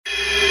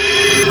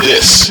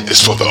This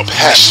is for the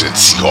passionate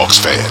Seahawks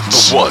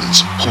fans, the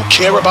ones who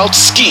care about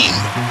scheme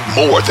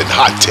more than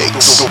hot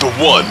takes, the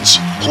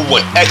ones who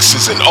want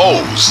X's and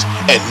O's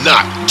and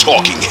not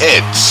talking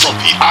heads. From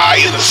the eye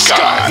in the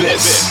sky,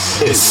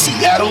 this is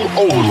Seattle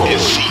Overload.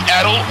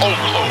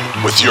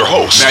 With your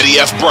hosts,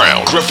 Matty F.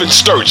 Brown, Griffin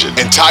Sturgeon,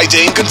 and Ty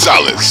Dane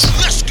Gonzalez.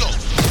 Let's go.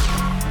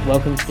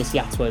 Welcome to the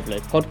Seattle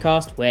Overload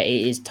podcast, where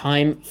it is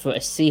time for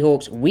a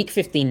Seahawks Week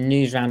 15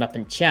 news roundup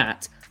and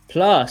chat,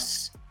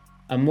 plus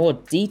a more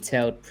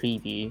detailed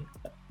preview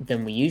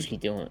than we usually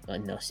do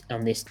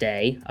on this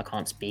day, I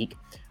can't speak,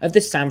 of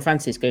the San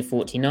Francisco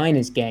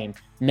 49ers game.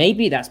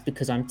 Maybe that's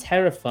because I'm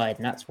terrified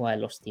and that's why I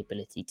lost the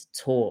ability to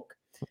talk.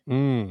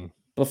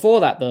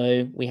 Before that,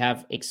 though, we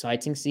have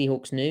exciting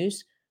Seahawks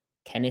news.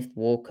 Kenneth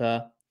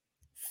Walker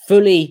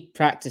fully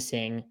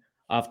practicing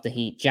after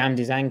he jammed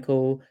his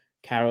ankle.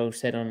 Carroll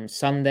said on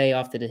Sunday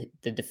after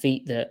the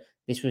defeat that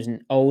this was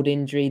an old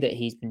injury that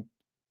he's been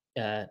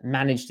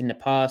managed in the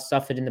past,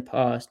 suffered in the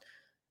past,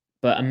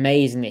 but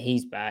amazing that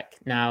he's back.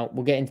 Now,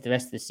 we'll get into the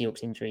rest of the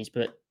Seahawks injuries,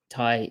 but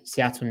Ty,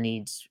 Seattle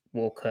needs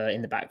Walker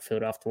in the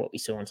backfield after what we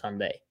saw on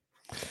Sunday.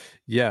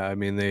 Yeah, I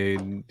mean, they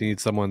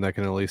need someone that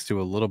can at least do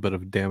a little bit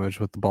of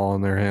damage with the ball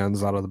in their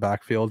hands out of the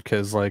backfield,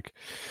 because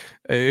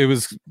it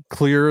was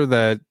clear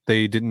that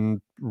they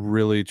didn't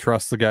really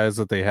trust the guys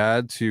that they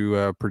had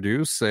to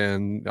produce,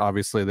 and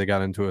obviously they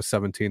got into a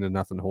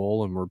 17-0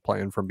 hole and were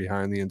playing from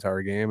behind the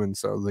entire game, and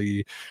so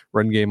the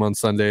run game on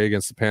Sunday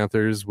against the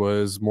Panthers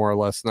was more or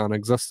less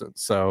non-existent.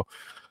 So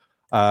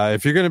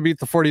if you're going to beat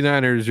the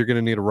 49ers, you're going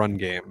to need a run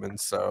game, and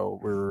so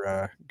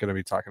we're going to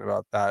be talking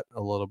about that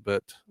a little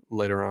bit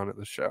later on in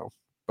the show.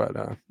 But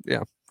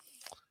yeah.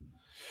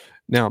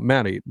 Now,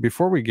 Maddie,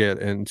 before we get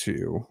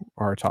into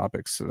our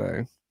topics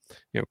today,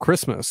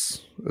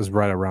 Christmas is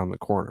right around the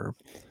corner,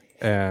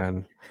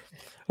 and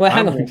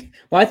hang on.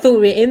 Well, I thought we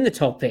were in the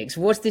topics.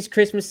 What's this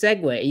Christmas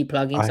segue? Are you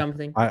plugging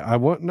something? I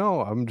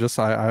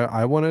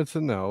wanted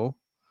to know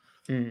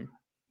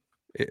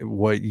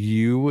what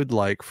you would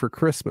like for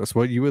Christmas,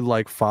 what you would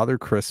like Father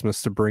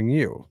Christmas to bring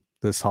you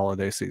this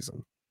holiday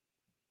season.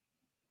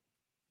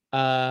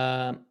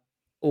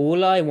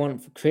 All I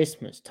want for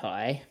Christmas,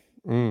 Ty,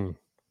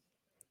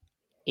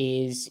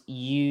 is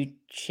you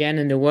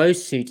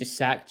Nwosu to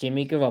sack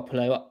Jimmy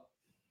Garoppolo.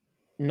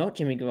 Not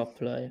Jimmy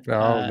Garoppolo.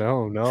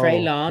 No.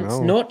 Trey Lance.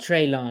 No. Not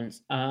Trey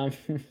Lance. Brock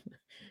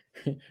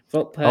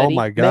Purdy. Oh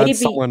my God!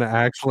 Someone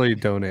actually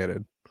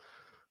donated.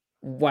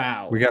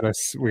 Wow. We got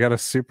a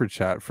super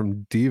chat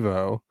from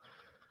Devo.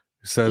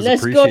 Says,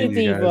 let's appreciate go,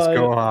 you Devo. guys.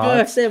 Go hard.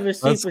 First ever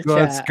super chat.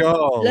 Let's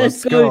go.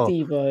 Let's go,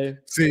 Devo.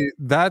 See,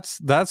 that's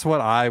what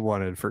I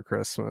wanted for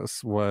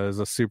Christmas, was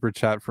a super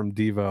chat from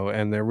Devo,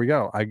 and there we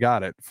go. I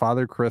got it.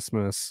 Father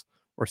Christmas,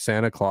 or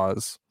Santa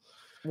Claus,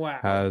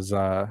 has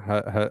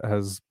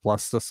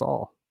blessed us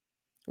all.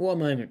 What a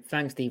moment.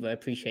 Thanks, Devo.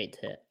 Appreciate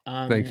it.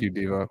 Thank you,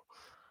 Devo.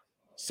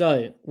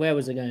 So, where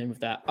was I going with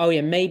that? Oh,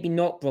 yeah, maybe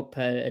not Brock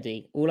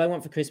Purdy. All I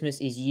want for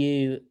Christmas is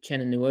you,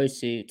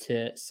 Nwosu,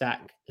 to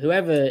sack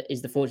whoever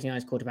is the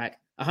 49ers quarterback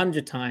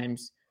 100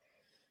 times,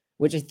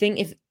 which I think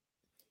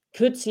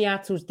could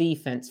Seattle's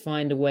defense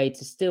find a way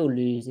to still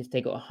lose if they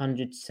got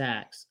 100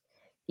 sacks?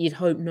 You'd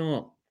hope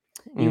not.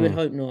 You would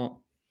hope not.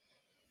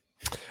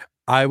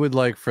 I would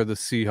like for the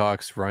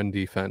Seahawks run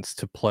defense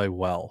to play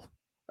well.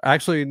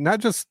 Actually,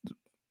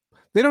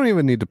 they don't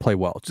even need to play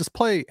well. Just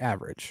play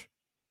average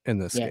in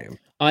this game.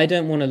 I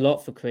don't want a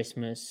lot for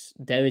Christmas.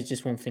 There is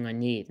just one thing I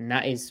need, and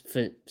that is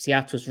for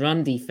Seattle's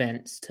run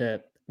defense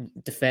to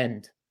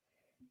defend.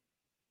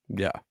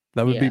 Yeah,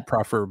 that would be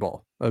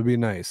preferable. That would be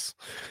nice.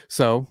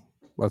 So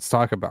let's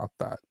talk about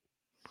that.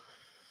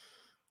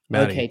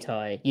 Maddie. Okay,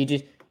 Ty,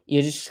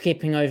 you're just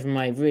skipping over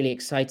my really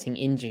exciting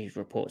injury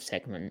report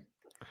segment.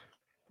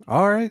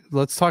 All right,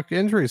 let's talk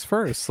injuries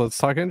first.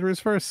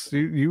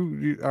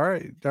 You all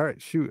right,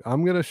 shoot.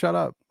 I'm gonna shut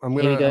up. I'm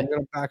gonna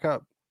back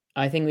up.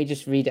 I think we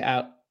just read it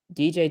out.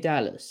 DJ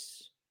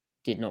Dallas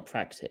did not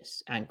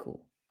practice,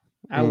 ankle.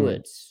 Al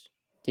Woods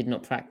did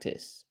not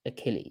practice,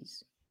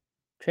 Achilles.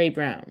 Trey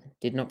Brown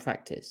did not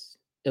practice,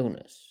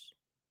 illness.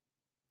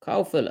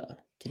 Kyle Fuller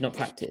did not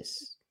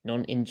practice,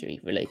 non-injury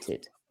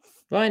related.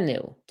 Ryan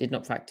Neal did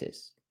not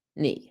practice,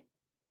 knee.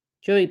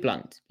 Joey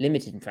Blunt,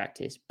 limited in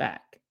practice,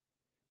 back.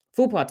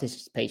 Full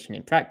participation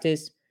in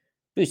practice,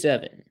 Bruce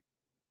Irvin.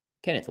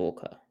 Kenneth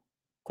Walker,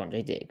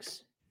 Quandre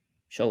Diggs,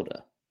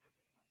 shoulder.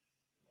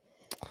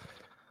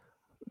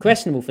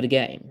 Questionable for the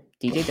game,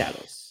 DJ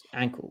Dallas,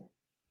 ankle.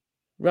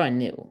 Ryan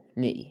Neal,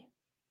 knee.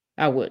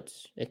 Al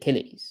Woods,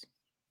 Achilles.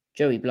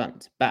 Joey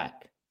Blunt,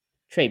 back.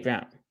 Trey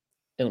Brown,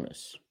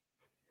 illness.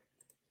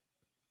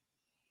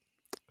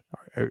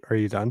 Are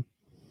you done?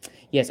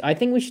 Yes, I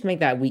think we should make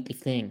that a weekly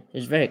thing. It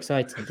was very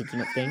exciting, did you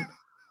not think?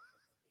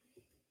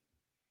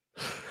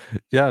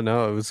 Yeah,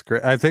 no, it was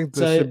great. I think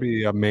this should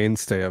be a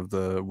mainstay of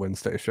the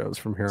Wednesday shows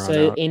from here on out.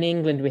 So in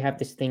England, we have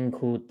this thing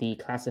called the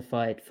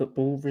classified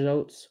football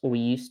results, or we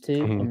used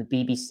to, on the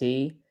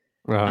BBC.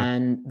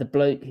 And the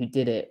bloke who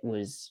did it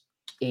was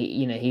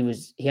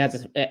he had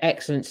an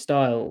excellent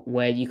style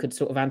where you could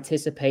sort of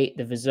anticipate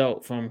the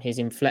result from his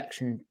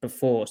inflection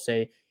before.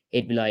 So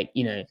it'd be like,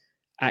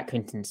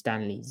 Accrington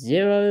Stanley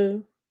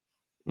 0,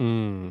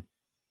 whoever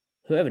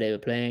they were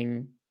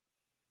playing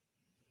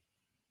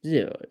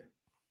 0.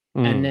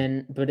 And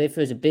then, but if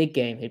it was a big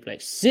game, he'd be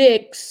like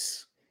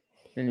 6,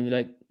 and he'd be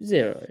like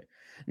 0.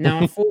 Now,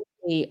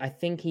 unfortunately, I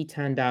think he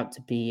turned out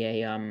to be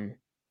a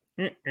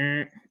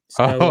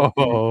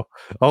Oh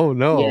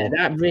no. Yeah,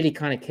 that really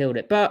kind of killed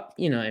it. But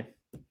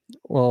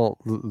Well,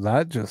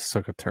 that just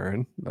took a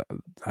turn.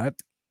 That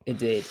it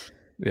did.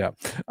 Yeah.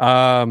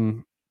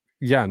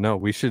 Yeah, no,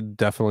 we should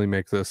definitely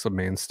make this a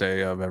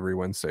mainstay of every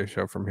Wednesday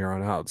show from here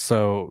on out.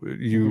 So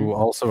you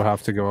also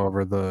have to go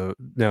over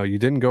no, you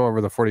didn't go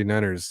over the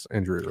 49ers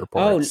injury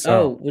report.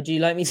 Would you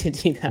like me to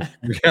do that?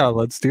 Yeah,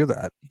 let's do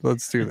that.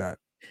 Let's do that.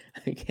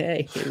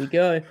 Okay, here we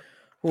go.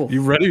 Oof.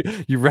 You ready?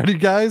 You ready,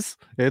 guys?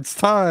 It's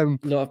time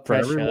A lot of for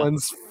pressure.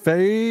 everyone's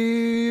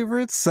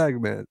favorite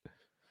segment.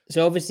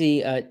 So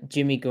obviously,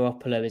 Jimmy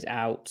Garoppolo is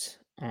out.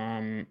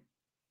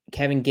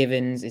 Kevin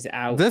Givens is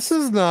out. This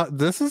is not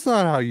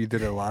how you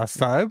did it last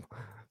time.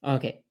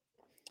 Okay.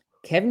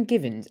 Kevin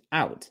Givens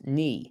out,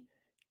 knee.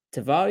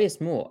 Tavarius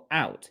Moore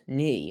out,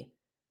 knee.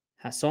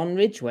 Hassan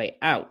Ridgeway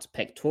out,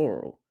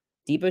 pectoral.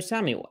 Deebo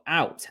Samuel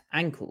out,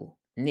 ankle,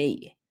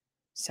 knee.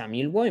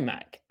 Samuel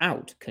Womack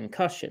out,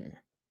 concussion.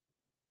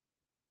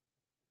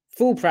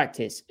 Full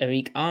practice,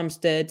 Eric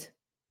Armstead,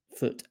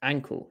 foot,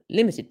 ankle.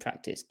 Limited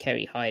practice,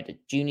 Kerry Hyder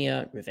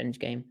Jr., revenge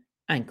game,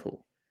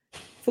 ankle.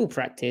 Full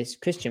practice,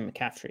 Christian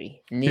McCaffrey,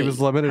 knee. He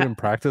was limited in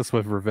practice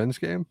with revenge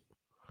game?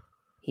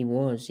 He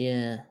was,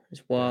 yeah.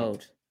 It's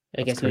wild.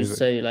 I guess crazy. He was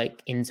so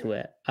into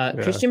it.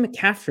 Christian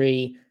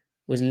McCaffrey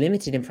was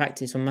limited in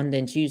practice on Monday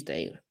and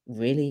Tuesday.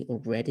 Really?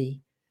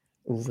 Already?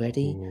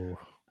 Ooh.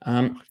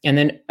 And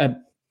then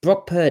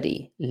Brock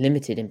Purdy,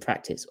 limited in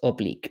practice,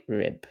 oblique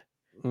rib.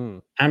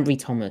 Ambry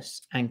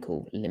Thomas,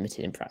 ankle,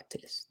 limited in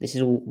practice. This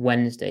is all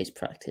Wednesday's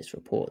practice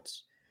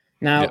reports.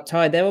 Now,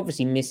 Ty, they're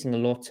obviously missing a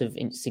lot of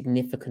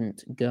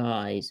insignificant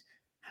guys.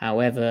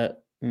 However,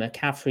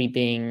 McCaffrey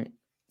being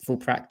full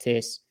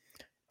practice,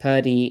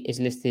 Purdy is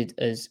listed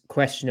as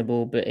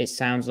questionable, but it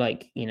sounds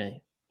like,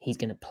 he's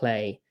going to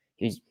play.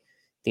 He was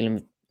dealing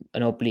with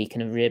an oblique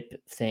and a rib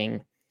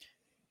thing.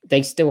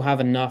 They still have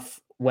enough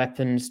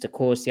weapons to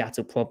cause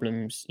Seattle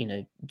problems.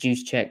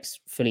 Juice Check's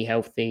fully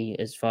healthy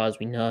as far as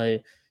we know.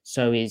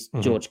 So is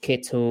George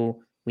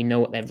Kittle. We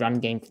know what their run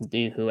game can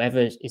do. Whoever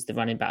is the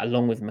running back,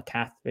 along with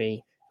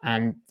McCaffrey,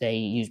 and they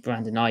use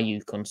Brandon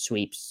Ayuk on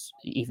sweeps,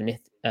 even if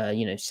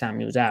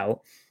Samuel's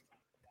out.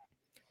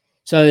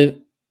 So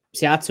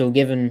Seattle,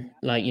 given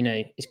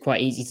it's quite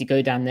easy to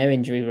go down their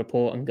injury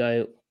report and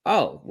go,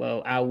 oh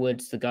well, Al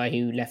Woods, the guy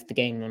who left the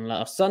game on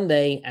last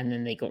Sunday, and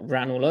then they got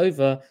ran all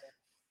over.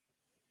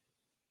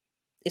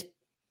 It's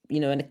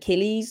an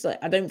Achilles.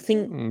 I don't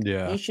think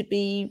he should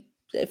be.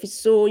 If it's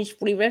sore, you should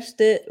probably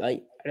rest it.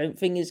 I don't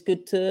think it's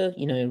good to,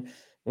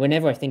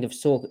 whenever I think of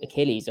sore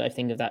Achilles, I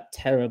think of that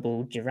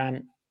terrible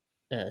Durant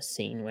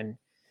scene when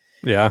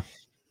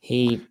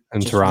he in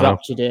just Toronto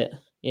ruptured it.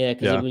 Yeah,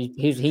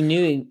 because he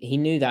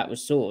knew that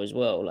was sore as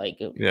well.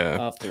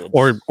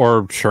 Afterwards,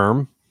 or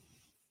Sherm,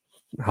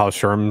 how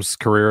Sherm's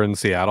career in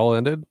Seattle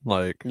ended.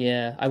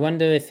 I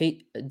wonder if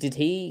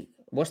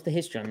what's the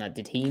history on that?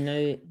 Did he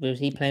know? Was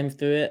he playing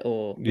through it,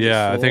 or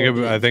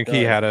I think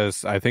he had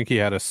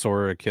a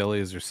sore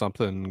Achilles or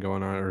something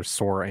going on, or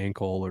sore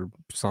ankle or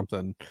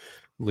something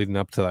leading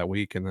up to that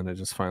week, and then it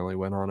just finally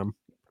went on him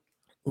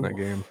in that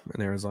game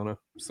in Arizona.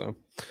 So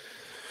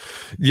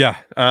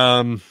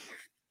so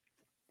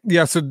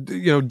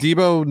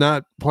Deebo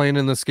not playing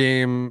in this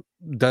game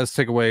does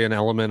take away an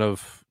element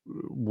of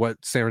what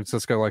San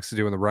Francisco likes to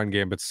do in the run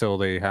game, but still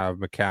they have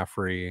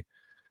McCaffrey.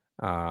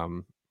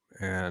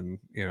 And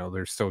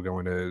they're still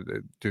going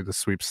to do the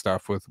sweep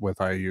stuff with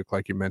Ayuk,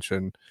 like you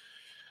mentioned,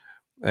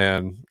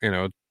 and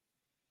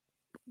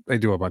they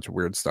do a bunch of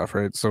weird stuff,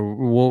 right? So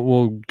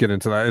we'll get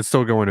into that. It's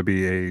still going to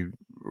be a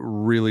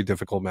really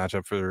difficult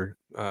matchup for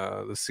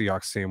the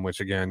Seahawks team,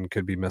 which again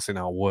could be missing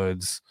out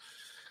Woods.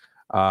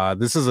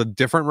 This is a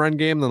different run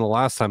game than the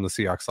last time the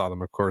Seahawks saw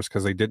them, of course,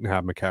 because they didn't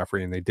have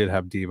McCaffrey and they did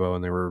have Deebo,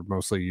 and they were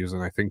mostly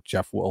using, I think,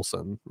 Jeff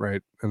Wilson,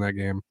 right, in that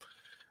game.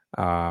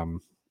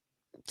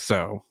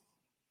 So.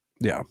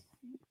 Yeah,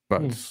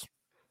 but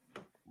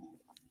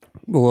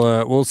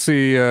we'll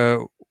see.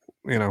 We'll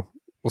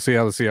see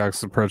how the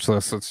Seahawks approach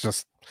this. It's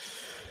just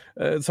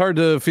it's hard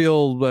to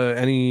feel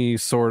any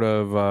sort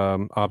of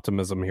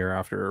optimism here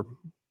after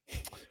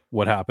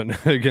what happened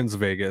against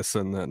Vegas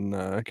and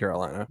then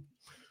Carolina.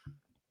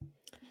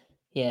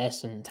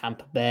 Yes, and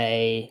Tampa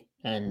Bay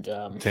and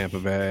Tampa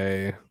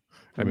Bay.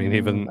 I mean,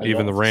 even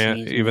the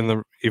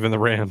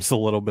Rams a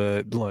little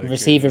bit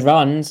receiver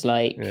runs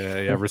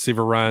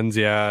receiver runs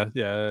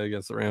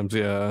against the Rams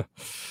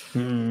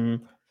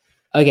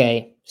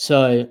Okay,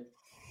 so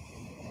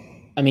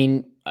I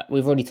mean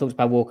we've already talked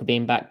about Walker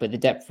being back, but the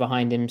depth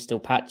behind him still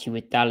patchy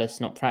with Dallas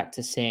not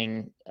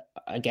practicing.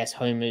 I guess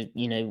Homer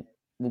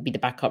will be the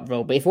backup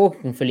role. But if Walker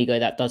can fully go,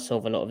 that does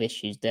solve a lot of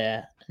issues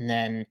there. And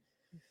then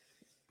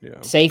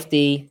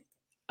safety,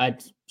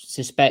 I'd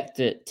suspect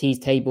that T's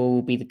Table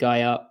will be the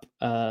guy up.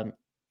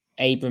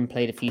 Abram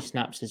played a few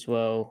snaps as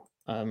well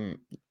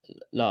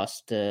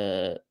last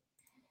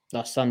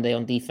Sunday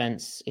on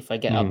defense. If I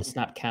get up the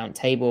snap count,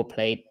 Table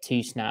played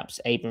 2 snaps,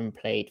 Abram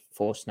played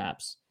 4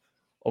 snaps.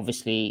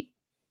 Obviously,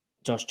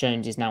 Josh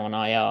Jones is now on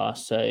IR,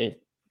 so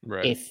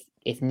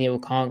if Neil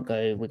can't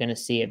go, we're going to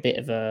see a bit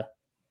of a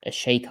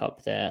shake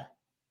up there.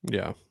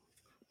 Yeah.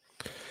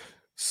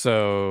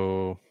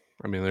 So,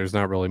 I mean, there's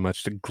not really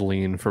much to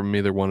glean from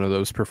either one of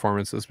those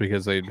performances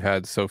because they'd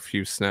had so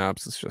few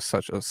snaps. It's just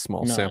such a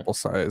small sample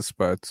size.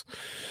 But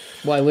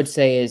what I would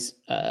say is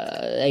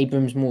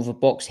Abram's more of a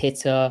box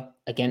hitter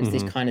against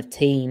this kind of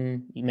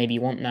team. You maybe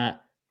want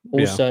that.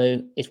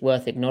 Also, it's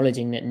worth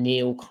acknowledging that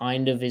Neil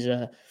kind of is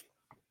a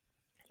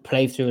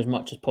play through as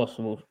much as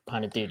possible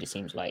kind of dude. It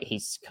seems like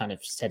he's kind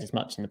of said as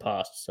much in the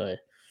past. So,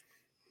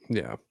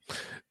 yeah.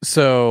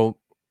 So,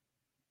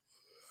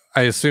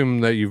 I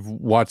assume that you've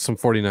watched some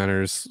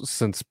 49ers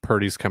since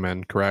Purdy's come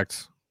in,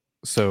 correct?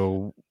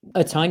 So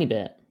a tiny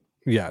bit.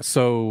 Yeah.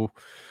 So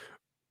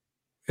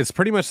it's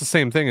pretty much the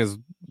same thing as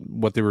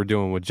what they were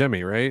doing with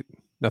Jimmy, right?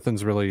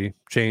 Nothing's really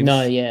changed.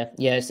 No, yeah.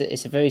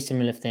 It's a very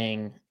similar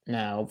thing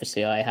now.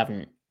 Obviously,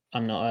 I'm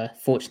not a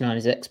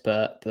 49ers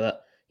expert,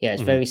 but yeah,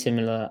 it's very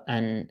similar.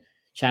 And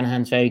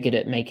Shanahan's very good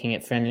at making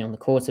it friendly on the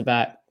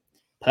quarterback.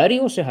 Purdy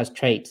also has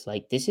traits.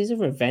 Like, this is a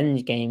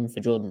revenge game for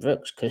Jordan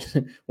Brooks because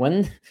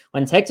when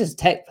Texas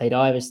Tech played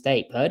Iowa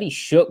State, Purdy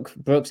shook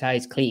Brooks out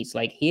his cleats.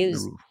 Like, he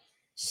is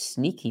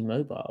sneaky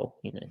mobile,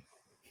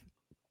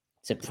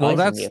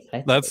 surprisingly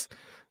effective.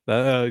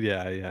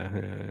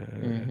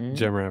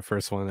 Jim Rat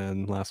first one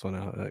in, last one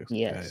out.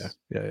 Yes.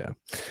 Yeah.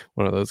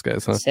 One of those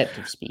guys, huh?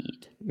 Deceptive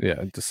speed.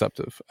 Yeah,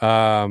 deceptive.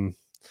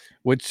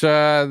 Which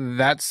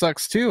that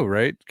sucks too,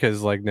 right?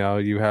 Because like now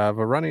you have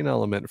a running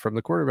element from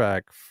the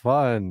quarterback.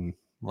 Fun.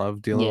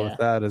 Love dealing with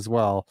that as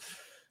well.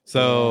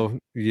 So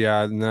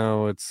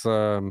it's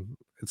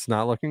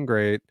not looking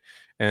great.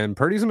 And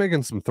Purdy's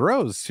making some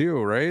throws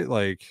too, right?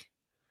 Like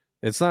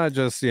it's not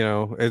just,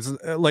 it's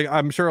like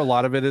I'm sure a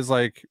lot of it is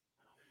like,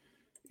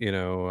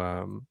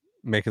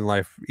 making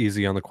life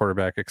easy on the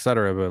quarterback,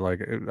 etc. But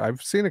like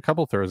I've seen a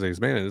couple throws that he's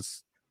made.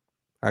 It's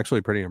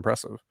actually pretty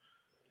impressive.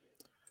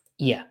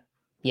 Yeah,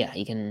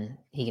 he can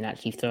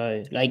actually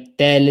throw. Like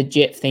they're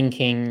legit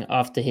thinking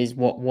after his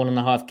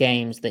 1.5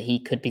 games that he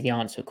could be the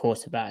answer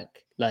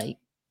quarterback. Like,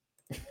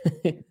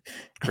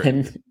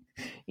 and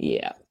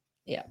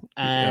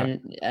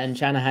and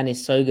Shanahan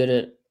is so good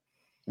at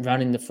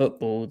running the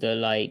football that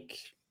like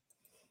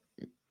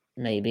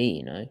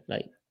maybe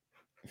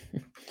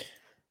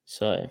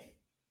so.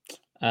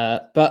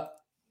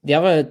 But the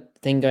other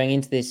thing going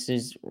into this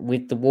is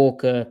with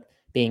Walker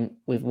being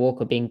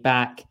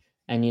back.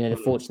 And, the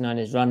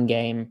 49ers run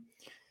game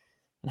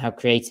and how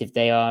creative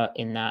they are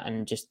in that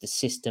and just the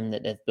system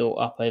that they've built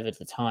up over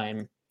the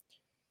time.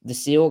 The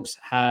Seahawks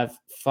have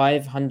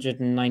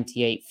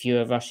 598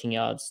 fewer rushing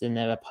yards than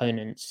their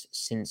opponents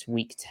since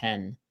week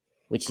 10,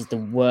 which is the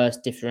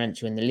worst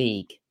differential in the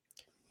league.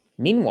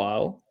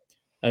 Meanwhile,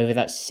 over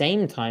that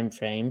same time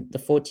frame, the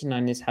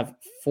 49ers have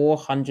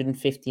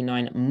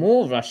 459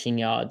 more rushing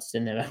yards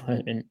than their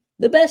opponent,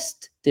 the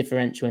best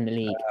differential in the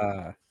league.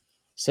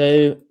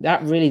 So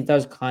that really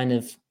does kind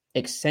of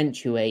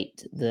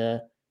accentuate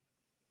the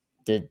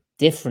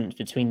difference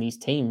between these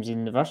teams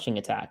in the rushing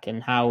attack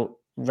and how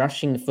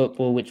rushing the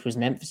football, which was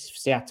an emphasis for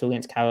Seattle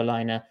against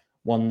Carolina,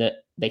 one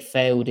that they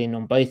failed in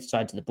on both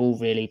sides of the ball,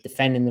 really,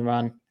 defending the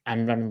run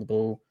and running the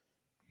ball.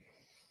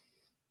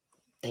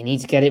 They need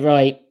to get it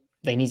right.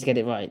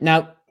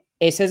 Now,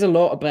 it says a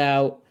lot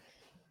about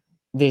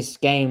this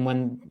game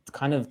when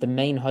kind of the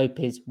main hope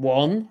is,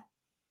 one,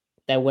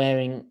 they're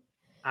wearing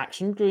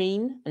action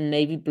green and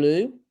navy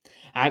blue.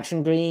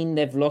 Action green,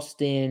 they've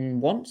lost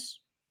in once.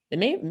 They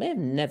may have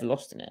never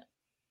lost in it.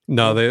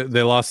 No,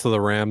 they lost to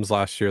the Rams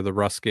last year. The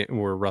Russ game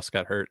where Russ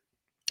got hurt.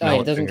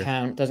 It doesn't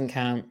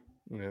count.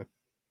 Yeah.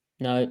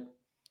 No,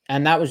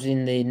 and that was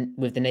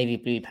with the navy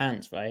blue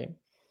pants, right?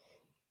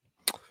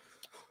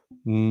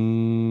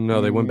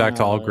 No, they went back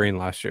to all green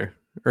last year.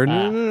 Or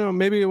no,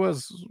 maybe it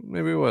was.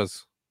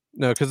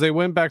 No, because they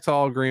went back to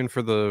all green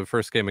for the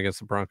first game against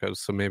the Broncos.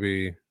 So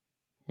maybe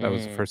that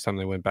was the first time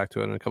they went back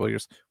to it in a couple of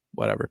years.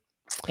 Whatever.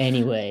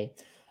 Anyway,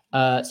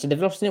 so they've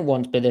lost in it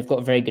once, but they've got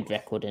a very good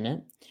record in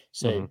it.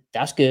 So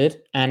that's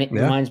good. And it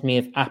reminds me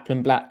of apple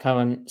and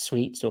blackcurrant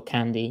sweets or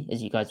candy,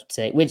 as you guys would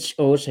say, which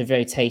are also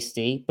very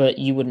tasty, but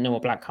you wouldn't know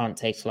what blackcurrant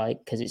tastes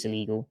like because it's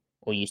illegal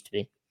or used to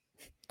be.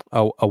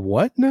 Oh, a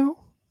what now?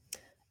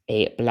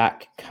 A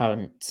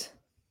blackcurrant.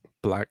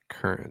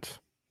 Blackcurrant.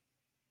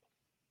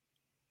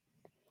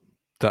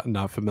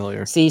 Not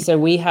familiar. See, so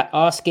we have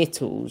our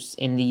Skittles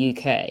in the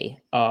UK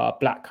are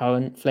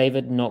blackcurrant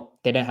flavored,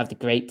 they don't have the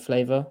grape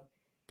flavor.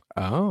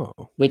 Oh.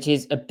 Which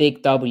is a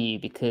big W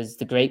because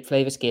the grape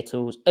flavor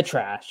Skittles are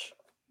trash.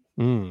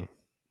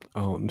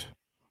 Owned.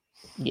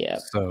 Yeah.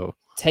 So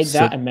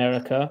that,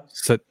 America.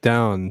 Sit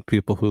down,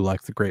 people who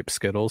like the grape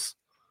Skittles.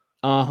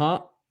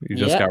 Uh-huh. You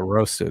just got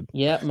roasted.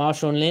 Yeah,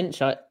 Marshawn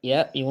Lynch.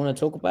 You want to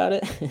talk about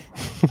it?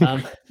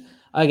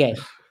 Okay.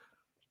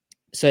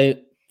 So,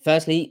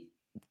 firstly,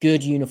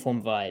 good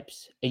uniform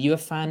vibes. Are you a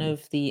fan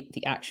of the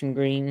action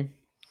green?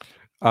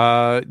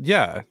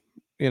 Yeah.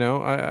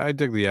 I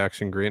dig the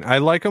action green. I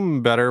like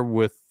them better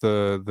with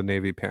the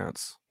navy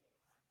pants.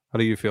 How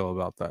do you feel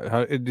about that?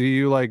 How do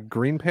you like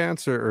green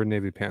pants or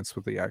navy pants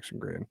with the action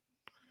green?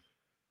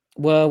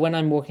 Well, when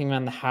I'm walking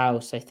around the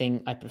house, I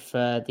think I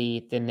prefer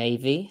the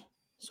navy,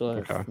 sort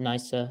Okay. of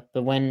nicer.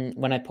 But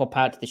when I pop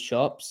out to the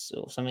shops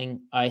or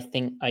something, I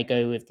think I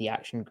go with the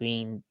action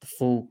green, the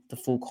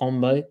full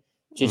combo,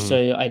 just Mhm.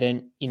 so I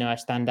don't, I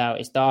stand out.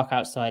 It's dark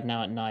outside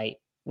now at night,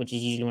 which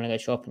is usually when I go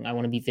shopping. I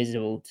want to be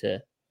visible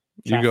to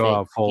You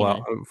go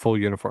traffic, out full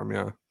uniform,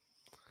 yeah. Yeah,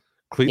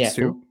 Cleats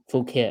too?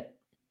 full kit.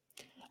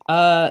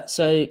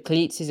 So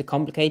cleats is a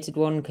complicated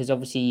one because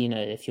obviously,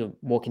 if you're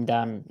walking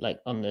down like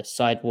on the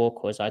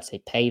sidewalk or as I'd say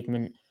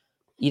pavement,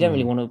 you don't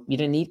really Mhm. you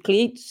don't need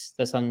cleats.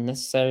 That's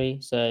unnecessary.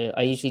 So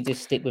I usually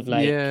just stick with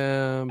like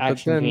Yeah, but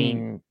action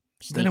green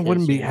then it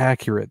wouldn't sneakers. be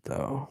accurate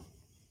though.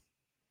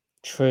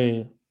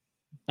 True.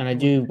 And I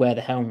do wear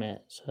the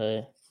helmet,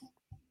 so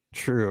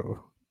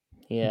True.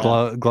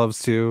 yeah.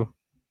 Gloves too.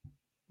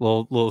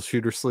 Little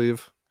shooter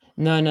sleeve.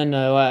 No.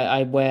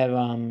 I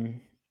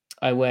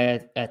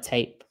wear a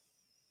tape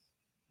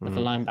like a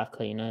Mhm.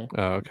 linebacker,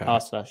 Oh, okay.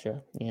 pass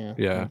rusher. Yeah.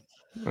 Yeah.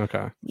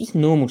 Okay. Just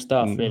normal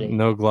stuff, really.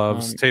 No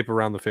gloves, tape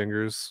around the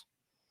fingers.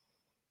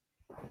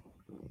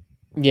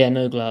 Yeah,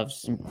 no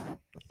gloves.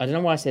 I don't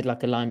know why I said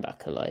like a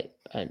linebacker,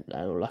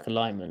 or like a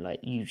lineman. Like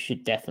you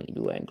should definitely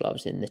be wearing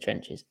gloves in the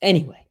trenches.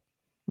 Anyway,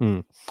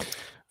 Mm. the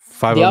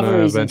 509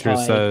 other reason, Adventure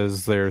Ty.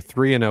 says they're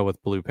 3-0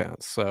 with blue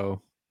pants.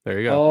 So there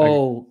you go.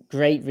 Oh,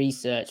 great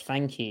research.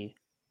 Thank you.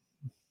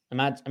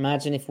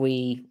 Imagine if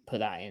we put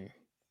that in.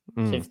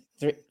 So Mm.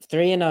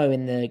 3-0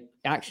 in the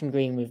action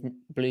green with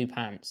blue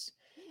pants.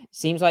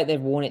 Seems like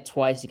they've worn it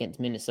twice against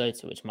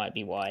Minnesota, which might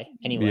be why.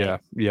 Yeah. Anyway,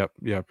 Yep.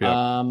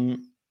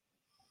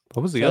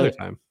 What was the other so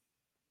time?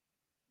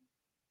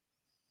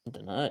 I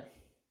don't know.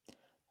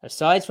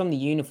 Aside from the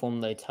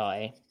uniform, though,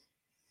 Ty,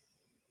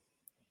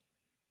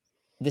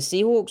 the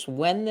Seahawks,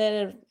 when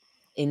they're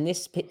in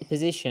this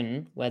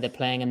position where they're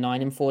playing a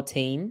 9-4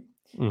 team,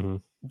 Mm-hmm.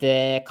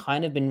 they're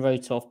kind of been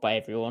wrote off by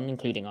everyone,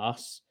 including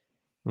us.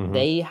 Mm-hmm.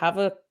 They have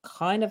a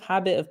kind of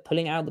habit of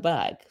pulling out the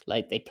bag.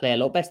 Like they play a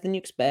lot better than you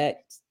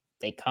expect.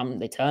 They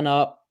turn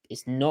up.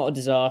 It's not a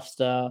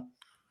disaster,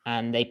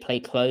 and they play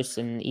close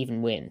and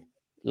even win.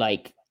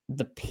 Like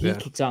the Yeah.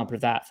 peak example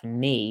of that for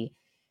me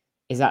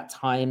is that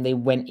time they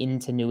went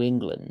into New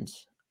England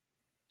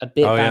a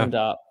bit Oh yeah. banged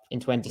up in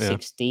Yeah.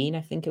 2016,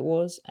 I think it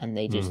was, and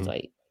they just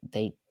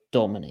they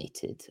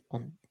dominated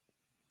on.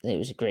 It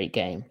was a great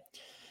game.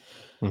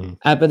 Mm-hmm.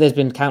 But there's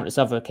been countless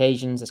other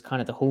occasions. It's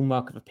kind of the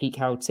hallmark of a Pete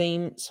Carroll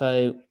team.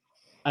 So,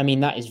 I mean,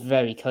 that is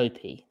very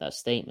copy, that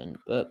statement.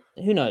 But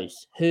who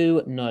knows?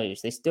 Who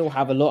knows? They still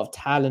have a lot of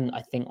talent,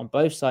 I think, on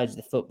both sides of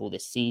the football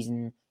this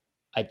season.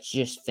 I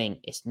just think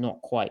it's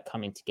not quite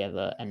coming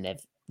together, and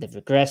they've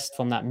regressed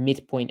from that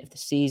midpoint of the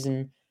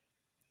season.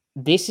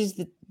 This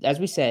is as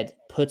we said,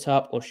 put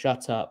up or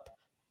shut up.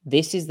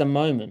 This is the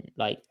moment.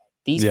 Like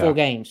these Yeah. 4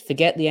 games,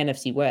 forget the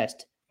NFC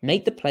West,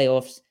 make the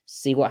playoffs,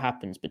 see what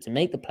happens. But to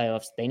make the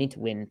playoffs, they need to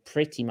win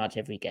pretty much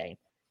every game.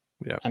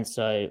 Yeah. And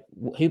so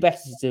who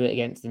better to do it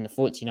against than the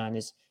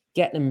 49ers?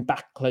 Get them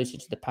back closer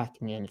to the pack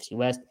in the NFC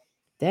West.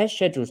 Their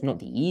schedule is not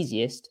the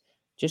easiest.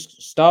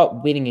 Just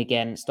start winning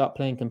again, start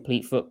playing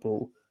complete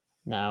football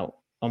now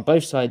on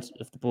both sides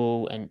of the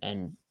ball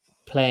and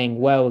playing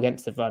well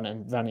against the run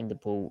and running the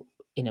ball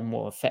in a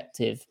more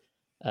effective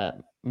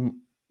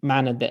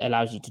manner that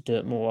allows you to do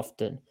it more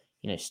often.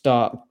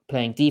 Start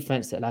playing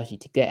defense that allows you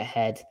to get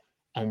ahead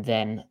and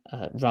then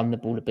run the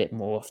ball a bit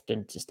more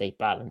often to stay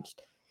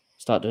balanced.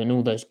 Start doing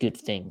all those good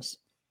things.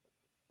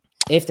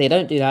 If they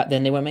don't do that,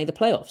 then they won't make the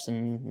playoffs,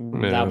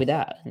 and that'll be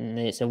that.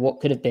 And so what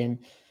could have been,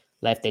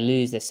 like if they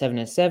lose, they're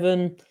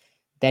 7-7,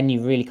 then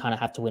you really kind of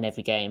have to win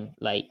every game.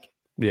 Like,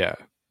 yeah,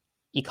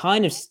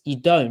 you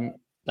don't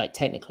like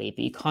technically,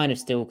 but you kind of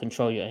still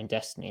control your own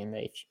destiny, and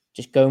they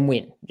just go and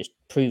win, just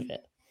prove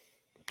it.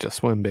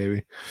 Just win,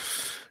 baby.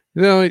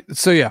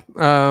 So yeah,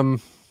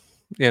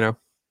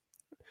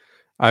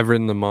 I've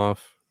written them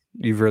off.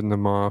 You've written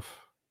them off,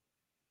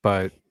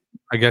 but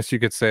I guess you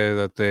could say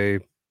that they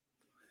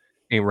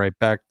ain't right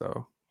back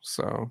though.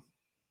 So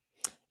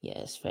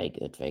yes, very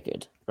good, very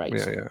good. Right.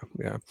 Yeah.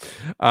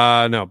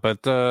 No,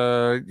 but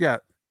they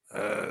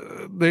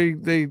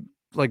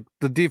like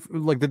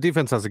the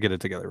defense has to get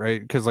it together,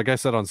 right? Because like I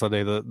said on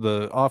Sunday,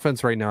 the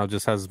offense right now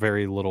just has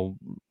very little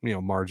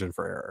margin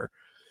for error.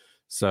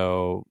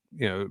 So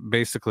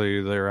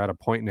basically they're at a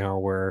point now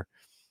where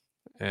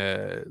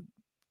as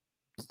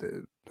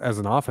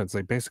an offense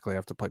they basically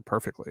have to play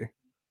perfectly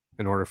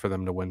in order for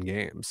them to win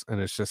games,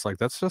 and it's just like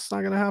that's just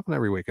not going to happen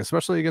every week,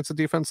 especially against a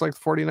defense like the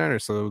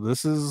 49ers. So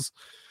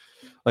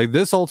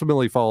this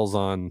ultimately falls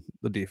on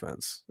the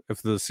defense.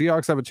 If the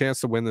Seahawks have a chance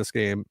to win this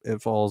game,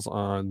 it falls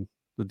on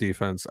the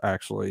defense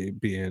actually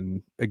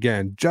being,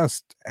 again,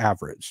 just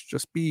average.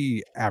 Just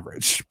be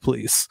average,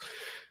 please.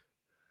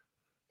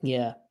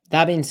 Yeah.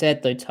 That being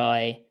said, though,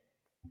 Ty,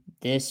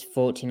 this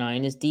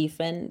 49ers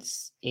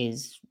defense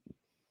is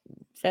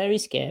very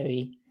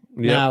scary.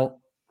 Yep. Now,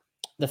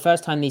 the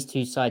first time these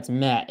two sides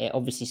met, it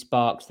obviously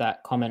sparked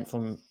that comment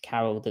from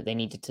Carroll that they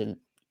needed to,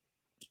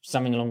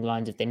 something along the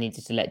lines of they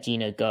needed to let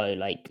Gino go,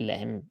 like let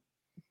him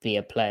be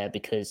a player,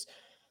 because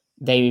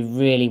they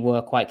really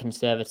were quite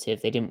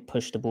conservative. They didn't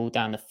push the ball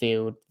down the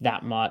field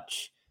that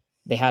much.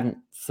 They hadn't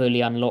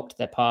fully unlocked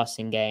their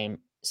passing game.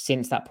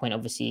 Since that point,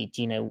 obviously,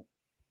 Gino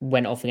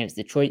went off against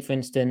Detroit, for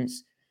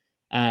instance,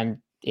 and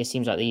it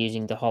seems like they're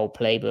using the whole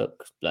playbook,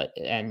 like,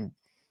 and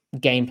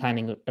game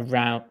planning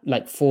around,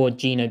 like, for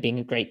Gino being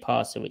a great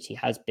passer, which he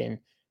has been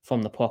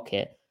from the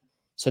pocket.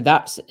 So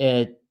that's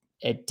a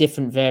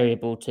different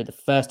variable to the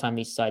first time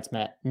these sides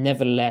met.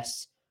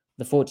 Nevertheless,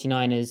 the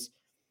 49ers,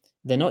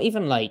 they're not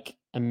even like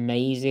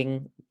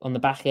amazing on the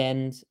back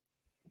end,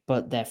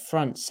 but their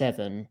front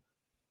seven,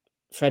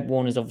 Fred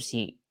Warner's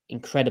obviously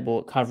incredible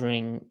at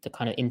covering the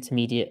kind of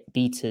intermediate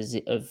beaters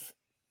of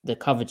the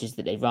coverages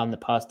that they run, the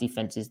pass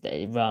defenses that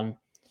they run.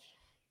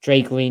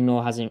 Dre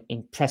Greenlaw has an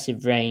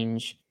impressive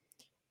range.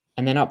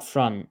 And then up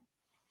front,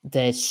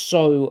 they're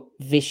so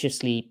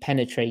viciously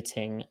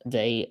penetrating.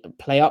 They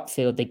play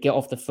upfield, they get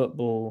off the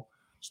football,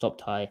 stop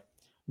Ty.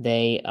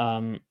 They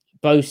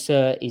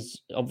Bosa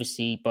is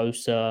obviously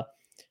Bosa.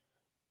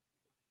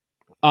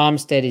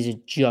 Armstead is a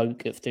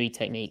joke of three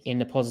technique in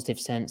the positive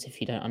sense, if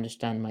you don't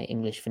understand my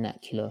English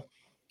vernacular.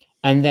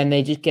 And then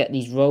they just get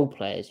these role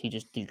players who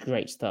just do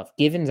great stuff.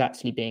 Givens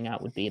actually being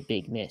out would be a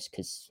big miss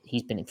because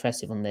he's been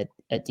impressive on their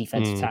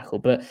defensive tackle.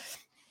 But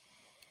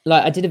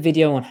like, I did a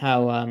video on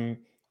how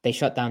they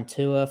shut down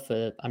Tua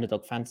for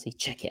Underdog Fantasy.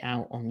 Check it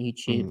out on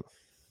YouTube.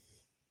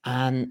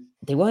 And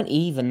they weren't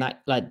even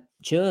that, like,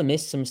 Tua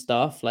missed some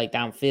stuff like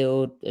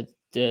downfield.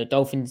 The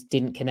Dolphins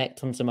didn't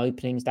connect on some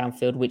openings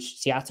downfield, which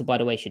Seattle, by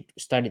the way, should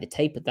study the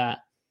tape of that.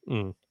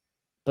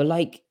 But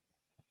like,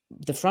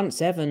 the front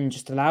seven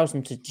just allows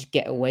them to just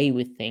get away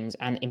with things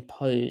and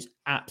impose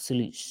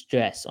absolute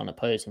stress on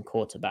opposing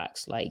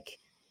quarterbacks. Like,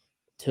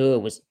 Tua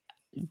was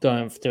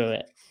going through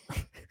it.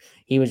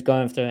 He was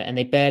going through it, and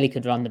they barely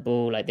could run the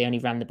ball. Like, they only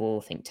ran the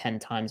ball, I think, 10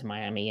 times in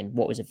Miami, and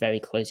what was a very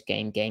close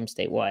game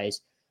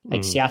state-wise.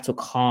 Like, Seattle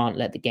can't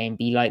let the game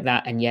be like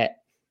that, and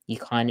yet you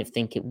kind of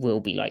think it will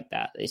be like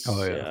that.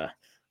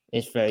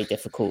 It's very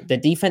difficult. The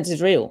defense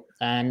is real,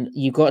 and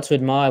you've got to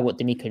admire what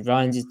D'Amico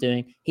Ryans is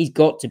doing. He's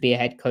got to be a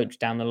head coach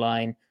down the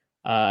line.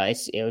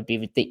 It would be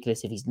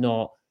ridiculous if he's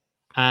not.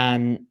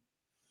 And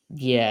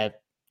yeah,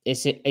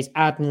 it's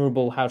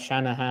admirable how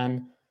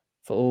Shanahan,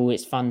 for all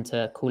it's fun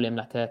to call him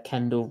like a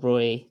Kendall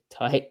Roy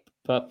type,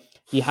 but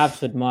you have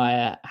to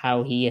admire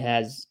how he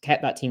has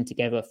kept that team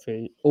together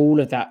through all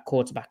of that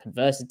quarterback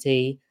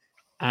adversity.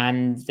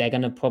 And they're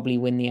going to probably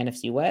win the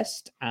NFC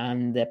West,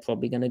 and they're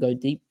probably going to go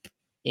deep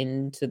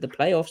into the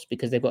playoffs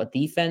because they've got a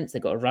defense,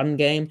 they've got a run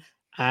game,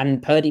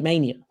 and Purdy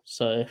mania.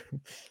 So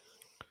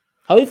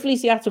hopefully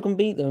Seattle can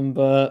beat them,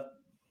 but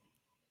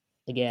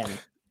again.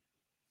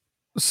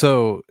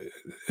 So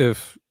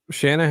if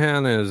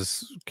Shanahan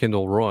is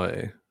Kendall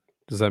Roy,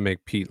 does that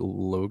make Pete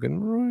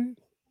Logan Roy?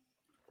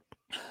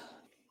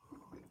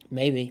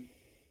 Maybe.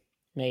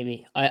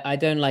 I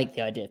don't like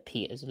the idea of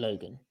Pete as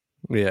Logan.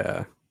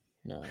 Yeah.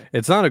 No.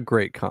 It's not a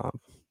great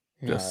comp,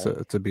 just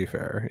No. to be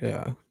fair.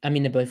 Yeah. I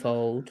mean, they're both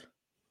old.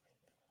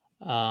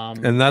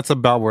 And that's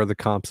about where the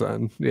comps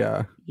end.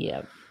 Yeah.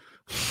 Yeah.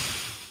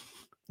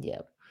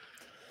 Yeah.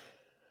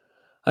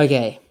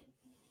 Okay.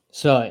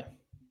 So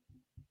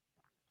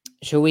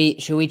shall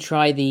we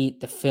try the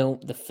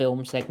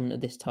film segment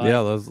of this time? Yeah,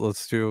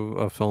 let's do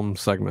a film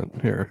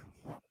segment here.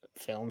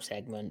 Film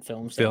segment.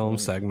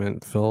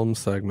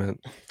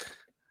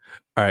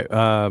 All right.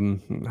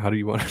 How do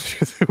you want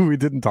to do? We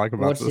didn't talk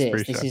about this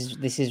pre-show.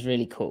 This is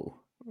really cool.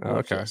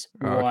 Okay.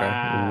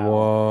 Wow.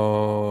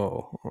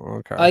 Whoa.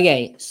 Okay.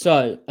 Okay,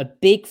 so a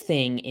big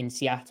thing in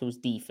Seattle's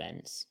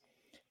defense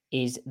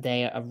is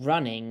they are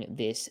running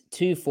this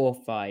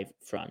 2-4-5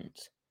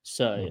 front.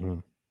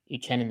 So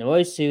Uchenna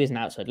Nwosu is an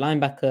outside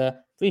linebacker.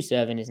 Bruce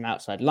Irvin is an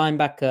outside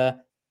linebacker.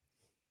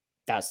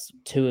 That's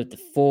 2 of the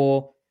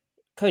 4.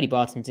 Cody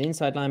Barton's an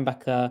inside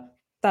linebacker.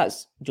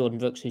 That's Jordan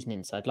Brooks, who's an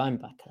inside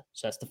linebacker.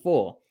 So that's the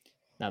 4.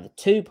 Now, the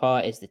 2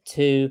 part is the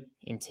 2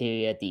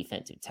 interior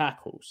defensive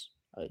tackles.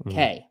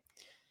 Okay.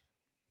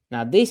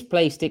 Now, this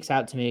play sticks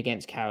out to me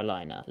against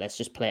Carolina. Let's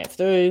just play it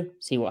through,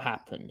 see what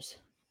happens.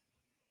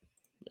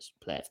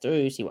 Playing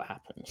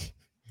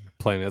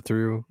it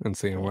through and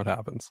seeing what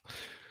happens.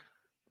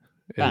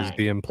 Bang. It is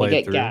being played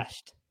they get through.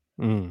 Gashed.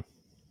 And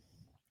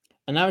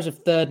that was a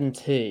 3rd and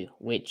 2,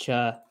 which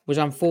was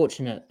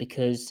unfortunate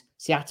because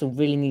Seattle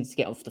really needs to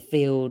get off the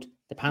field.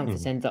 The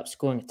Panthers ended up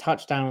scoring a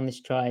touchdown on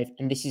this drive,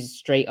 and this is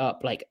straight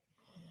up like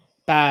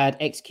bad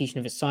execution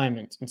of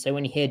assignments. And so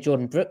when you hear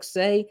Jordan Brooks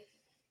say,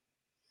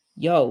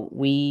 yo,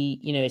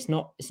 it's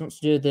not to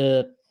do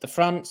the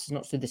fronts, it's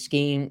not to do the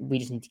scheme. We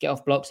just need to get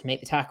off blocks and make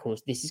the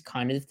tackles. This is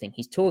kind of the thing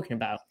he's talking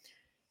about.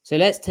 So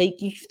let's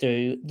take you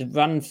through the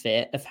run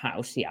fit of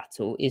how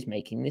Seattle is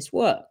making this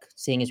work,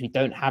 seeing as we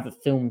don't have a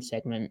film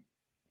segment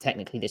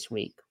technically this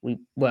week.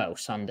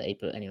 Sunday,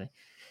 but anyway.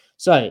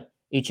 So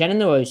Uchenna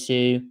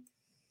Nwosu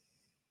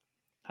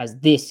has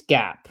this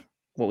gap,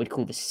 what we'd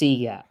call the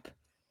C gap.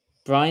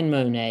 Brian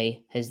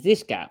Monet has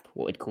this gap,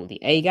 what we'd call the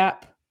A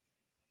gap.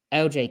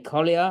 LJ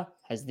Collier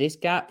has this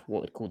gap,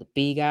 what we'd call the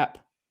B gap.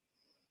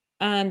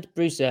 And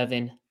Bruce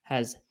Irvin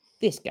has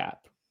this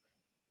gap,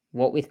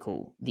 what we'd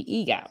call the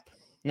E gap.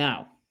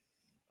 Now,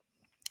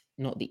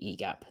 not the E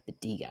gap, the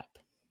D gap.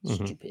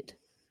 Stupid.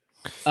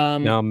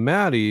 Now,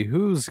 Maddie,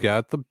 who's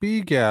got the B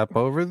gap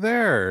over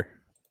there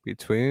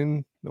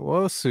between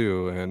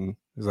Nwosu and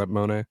is that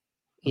Monet? That's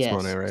yes.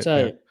 Monet, right?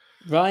 So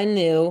Ryan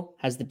Neal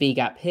has the B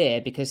gap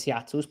here because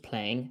Seattle's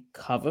playing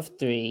cover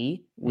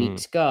 3, weak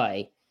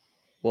sky.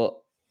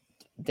 Well,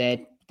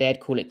 they'd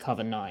call it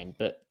cover 9,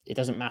 but it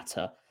doesn't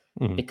matter.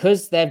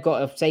 Because they've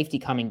got a safety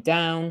coming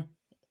down,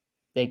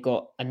 they've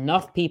got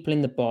enough people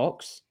in the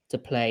box to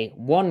play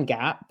one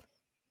gap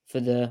for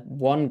the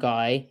one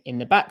guy in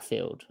the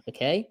backfield,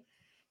 okay?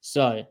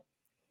 So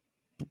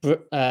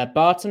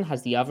Barton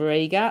has the other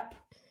A gap.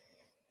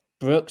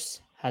 Brooks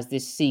has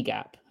this C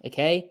gap,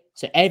 okay?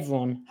 So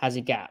everyone has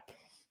a gap.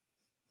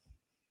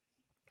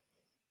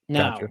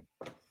 Now, Gotcha.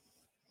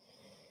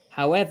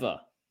 However,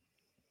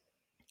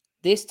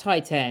 this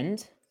tight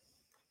end,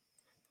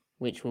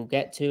 which we'll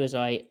get to as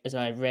I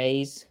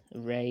erase.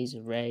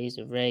 This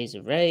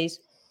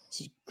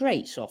is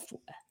great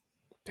software.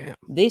 Damn.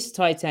 This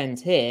tight end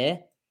here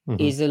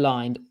is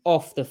aligned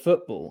off the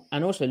football.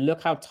 And also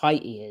look how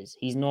tight he is.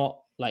 He's not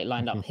like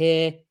lined up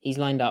here. He's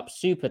lined up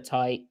super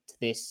tight to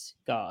this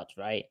guard,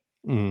 right?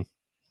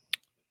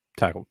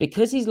 Tackle.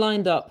 Because he's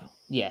lined up.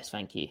 Yes,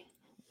 thank you.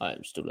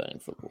 I'm still learning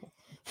football.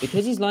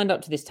 Because he's lined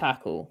up to this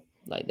tackle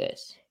like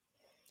this,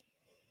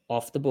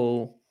 off the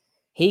ball,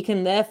 he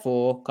can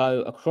therefore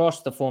go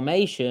across the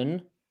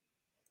formation,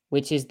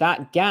 which is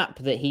that gap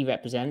that he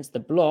represents, the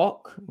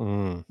block,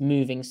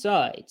 moving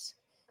sides.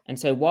 And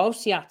so while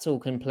Seattle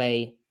can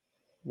play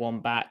one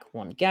back,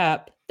 one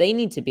gap, they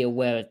need to be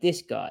aware of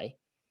this guy.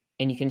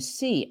 And you can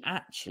see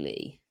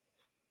actually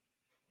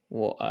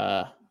what,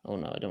 oh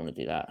no, I don't want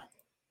to do that.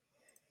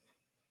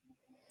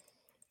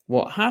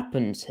 What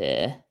happens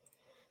here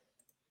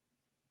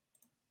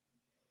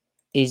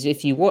is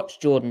if you watch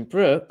Jordan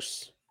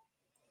Brooks,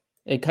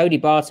 Cody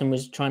Barton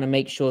was trying to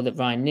make sure that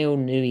Ryan Neal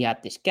knew he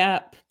had this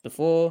gap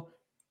before,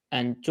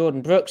 and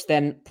Jordan Brooks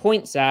then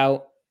points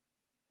out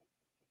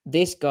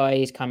this guy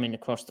is coming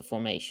across the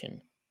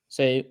formation.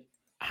 So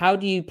how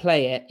do you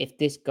play it if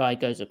this guy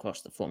goes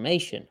across the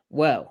formation?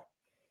 Well,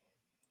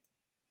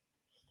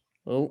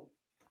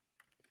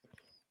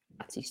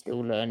 Matty's still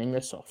learning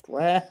the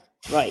software.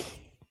 Right.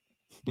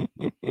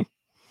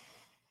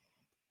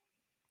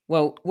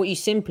 Well, what you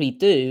simply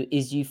do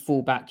is you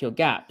fall back your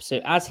gap.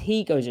 So as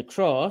he goes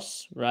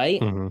across,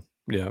 right?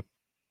 Yeah.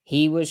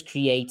 He was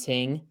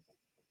creating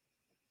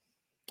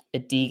a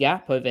D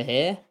gap over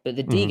here, but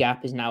the D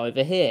gap is now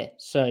over here.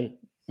 So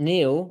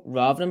Neal,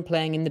 rather than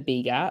playing in the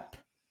B gap,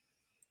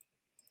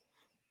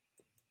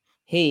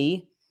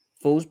 he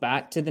falls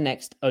back to the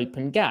next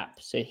open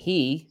gap. So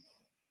he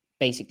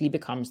basically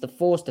becomes the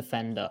force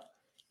defender.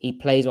 He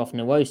plays off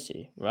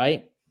Nwosu,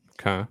 right?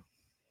 Okay.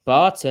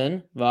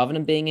 Barton, rather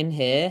than being in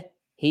here,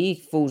 he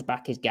falls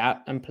back his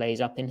gap and plays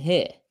up in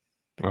here.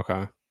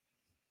 Okay.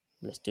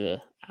 Let's do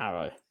an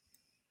arrow.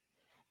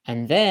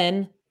 And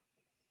then,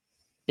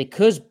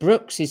 because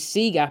Brooks'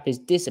 C gap is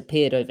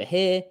disappeared over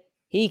here,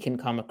 he can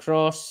come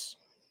across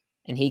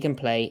and he can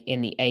play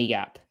in the A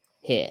gap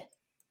here.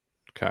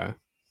 Okay.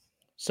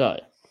 So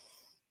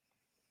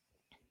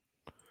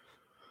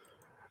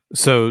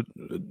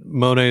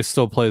Monet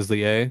still plays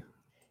the A?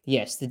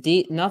 Yes, the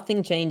D.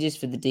 Nothing changes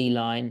for the D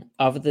line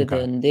other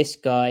than this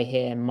guy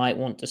here might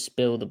want to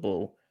spill the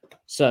ball.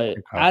 So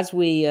as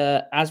we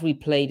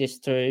play this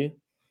through,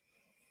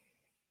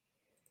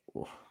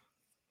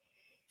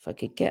 if I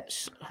could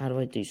get, how do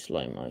I do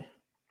slow mo?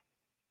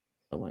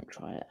 I won't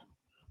try it.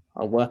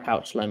 I'll work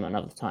out slow mo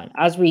another time.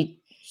 As we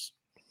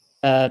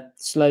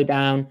slow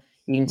down,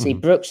 you can see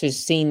Brooks has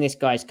seen this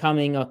guy's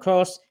coming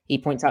across. He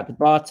points out to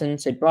Barton,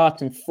 so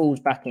Barton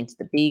falls back into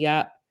the B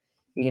gap.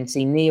 You can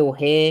see Neal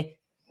here.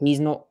 He's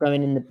not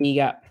going in the B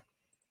gap.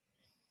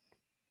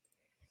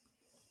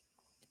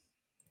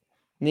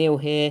 Neal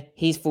here.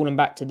 He's fallen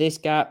back to this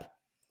gap.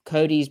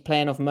 Cody's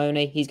playing off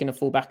Monet. He's going to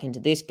fall back into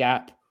this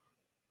gap.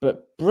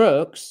 But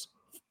Brooks,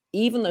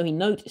 even though he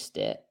noticed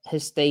it,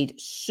 has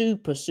stayed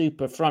super,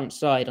 super front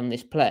side on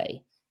this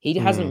play. He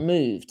hasn't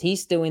moved.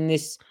 He's still in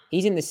this.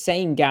 He's in the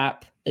same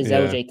gap as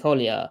LJ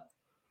Collier,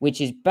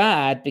 which is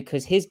bad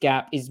because his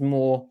gap is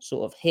more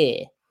sort of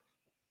here.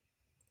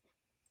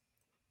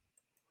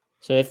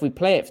 So if we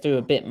play it through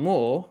a bit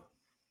more,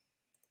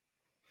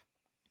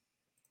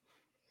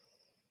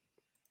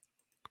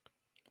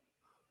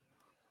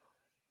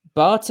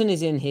 Barton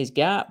is in his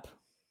gap,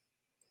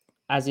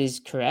 as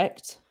is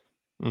correct.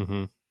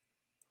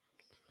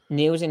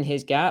 Neal's in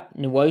his gap.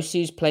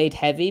 Nwosu's played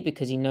heavy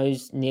because he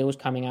knows Neal's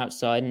coming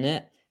outside in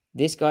it.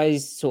 This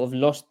guy's sort of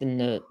lost in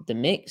the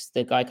mix.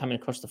 The guy coming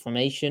across the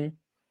formation.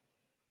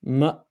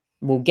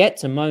 We'll get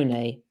to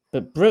Monet,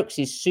 but Brooks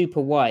is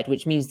super wide,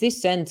 which means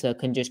this center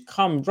can just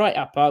come right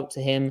up out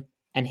to him,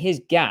 and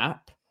his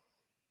gap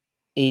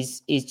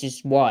is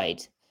just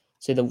wide.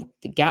 So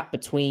the gap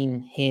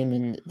between him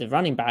and the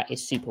running back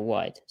is super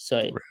wide.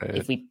 So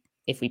if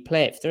we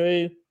play it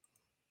through,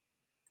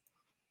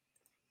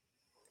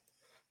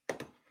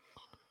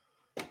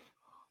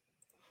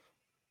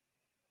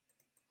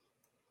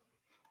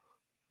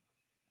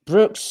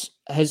 Brooks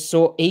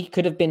he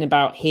could have been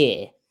about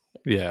here.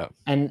 Yeah.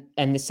 And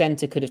the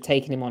center could have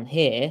taken him on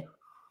here,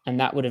 and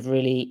that would have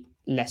really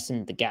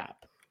lessened the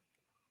gap.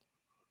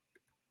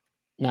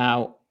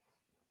 Now,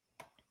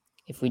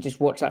 if we just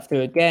watch that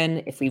through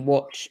again, if we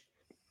watch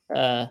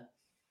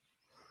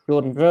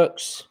Jordan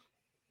Brooks,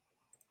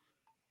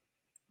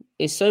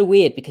 it's so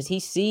weird because he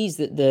sees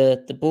that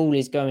the ball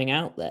is going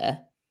out there,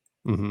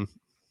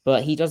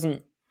 but he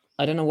doesn't.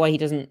 I don't know why he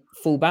doesn't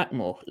fall back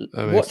more.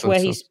 Watch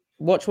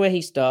where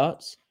he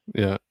starts.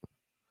 Yeah.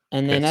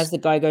 And then as the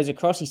guy goes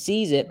across, he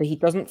sees it, but he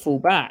doesn't fall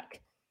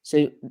back.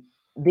 So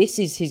this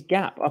is his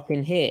gap up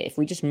in here. If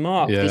we just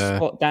mark this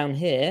spot down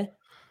here,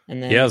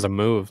 and then he hasn't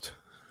moved.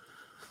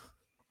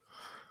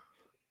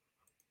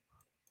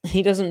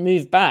 He doesn't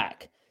move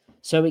back.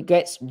 So it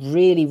gets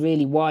really,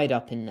 really wide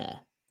up in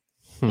there.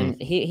 And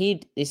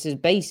this is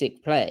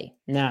basic play.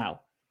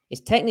 Now,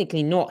 it's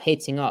technically not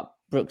hitting up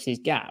Brooks's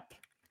gap.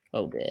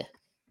 Oh dear.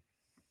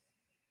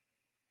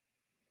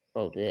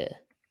 Oh dear.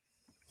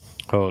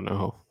 Oh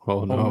no.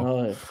 Oh no.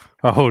 Oh no.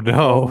 Oh no.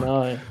 Oh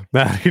no.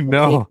 Maddie,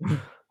 no.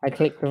 I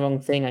clicked the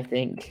wrong thing, I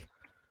think.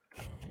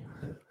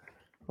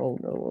 Oh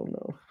no, oh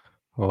no.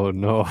 Oh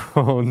no.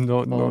 Oh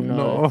no, no,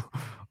 no.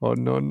 Oh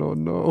no, no,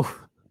 no.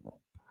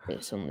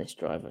 It's on this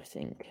drive, I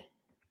think.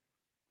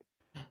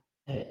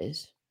 There it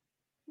is.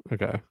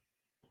 Okay.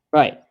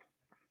 Right.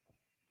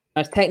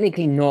 That's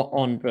technically not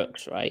on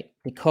Brooks, right?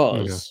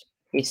 Because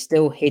it's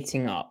still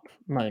hitting up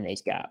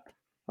Monet's gap.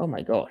 Oh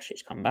my gosh,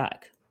 it's come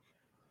back.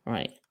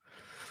 Right.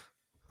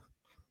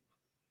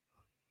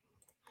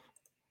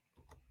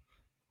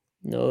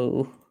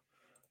 No.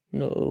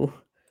 No.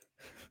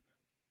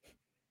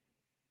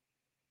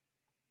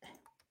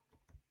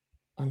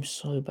 I'm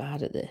so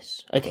bad at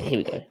this. Okay, here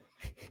we go.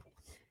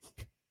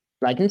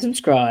 Like and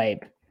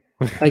subscribe.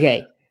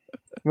 Okay.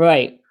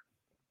 Right.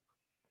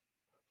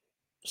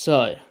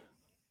 So,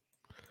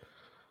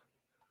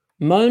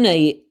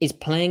 Monet is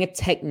playing a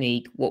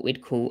technique, what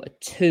we'd call a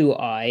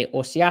 2-eye,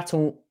 or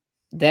Seattle,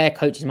 their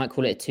coaches might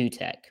call it a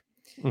 2-tech.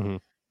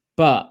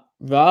 But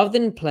rather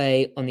than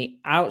play on the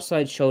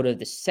outside shoulder of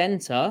the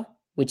center,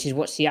 which is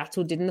what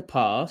Seattle did in the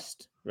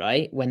past,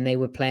 right? When they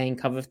were playing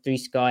cover 3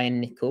 sky and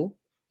nickel,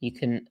 you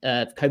can,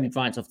 Kobe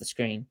Bryant's off the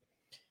screen.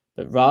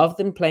 But rather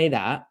than play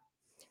that,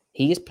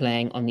 he is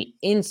playing on the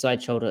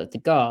inside shoulder of the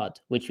guard,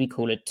 which we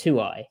call a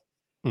 2-eye.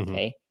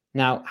 Okay.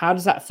 Now, how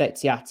does that affect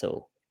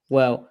Seattle?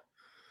 Well,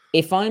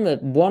 if I'm a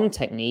 1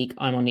 technique,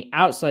 I'm on the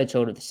outside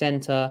shoulder of the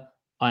center.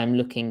 I'm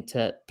looking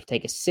to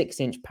take a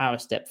 6-inch power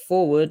step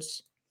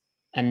forwards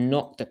and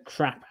knock the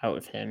crap out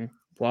of him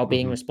while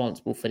being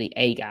responsible for the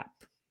A gap.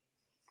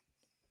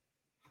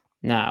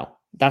 Now,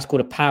 that's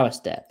called a power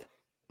step.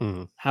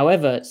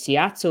 However,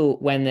 Seattle,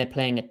 when they're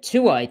playing a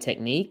 2-eye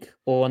technique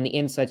or on the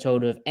inside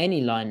shoulder of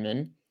any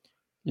lineman,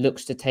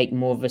 looks to take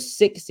more of a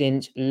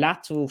 6-inch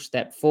lateral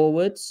step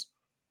forwards.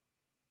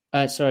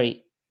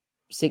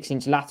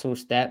 6-inch lateral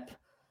step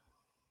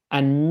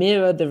and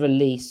mirror the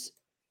release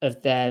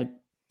of their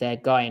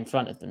guy in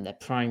front of them, their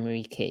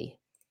primary key.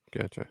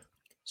 Gotcha.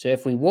 So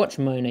if we watch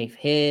Monet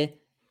here,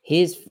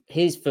 his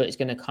foot is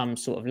going to come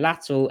sort of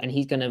lateral and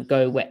he's going to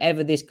go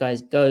wherever this guy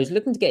goes,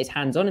 looking to get his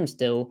hands on him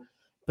still,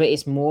 but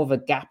it's more of a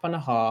gap and a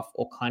half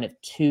or kind of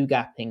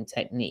 2-gapping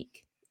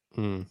technique.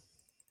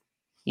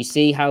 You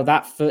see how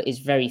that foot is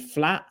very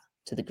flat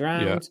to the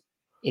ground?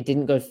 It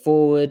didn't go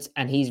forwards,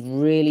 and he's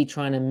really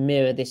trying to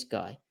mirror this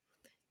guy.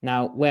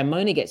 Now, where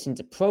Monet gets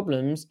into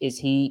problems is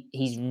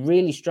he's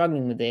really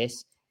struggling with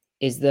this,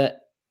 is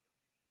that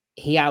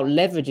he out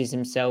leverages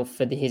himself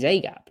for his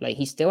A gap. Like,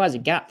 he still has a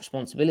gap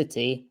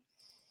responsibility,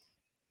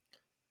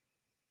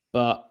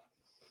 but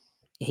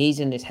he's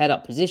in this head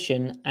up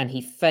position and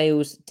he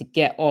fails to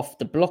get off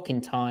the block in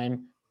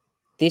time.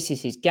 This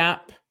is his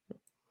gap.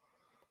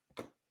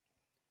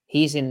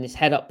 He's in this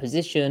head up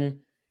position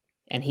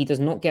and he does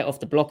not get off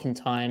the block in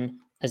time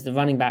as the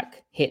running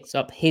back hits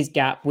up his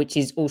gap, which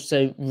is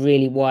also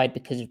really wide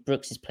because of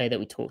Brooks's play that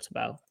we talked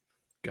about.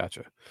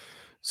 Gotcha.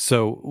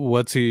 So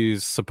what's he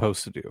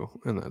supposed to do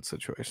in that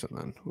situation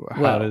then?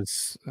 How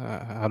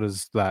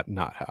does that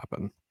not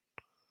happen?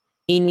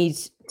 He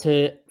needs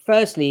to,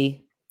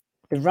 firstly,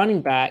 the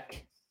running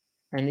back,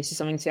 and this is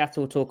something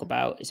Seattle will talk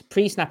about, is a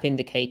pre-snap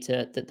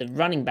indicator that the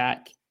running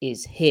back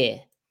is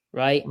here,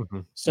 right?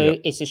 So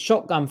it's a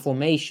shotgun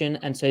formation,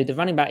 and so the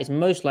running back is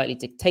most likely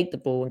to take the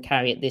ball and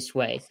carry it this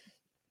way.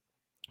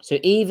 So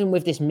even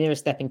with this mirror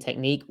stepping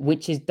technique,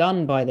 which is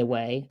done, by the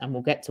way, and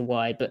we'll get to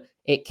why, but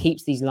it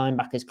keeps these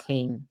linebackers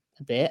clean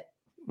a bit.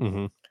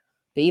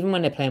 But even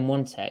when they're playing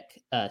one tech,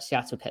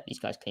 Seattle kept these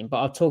guys clean. But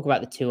I'll talk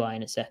about the 2i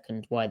in a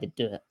second, why they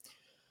do it.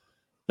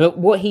 But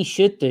what he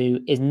should do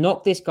is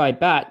knock this guy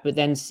back, but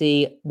then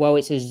see, well,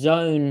 it's a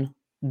zone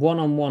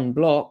one-on-one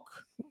block.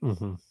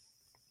 Mm-hmm.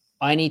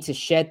 I need to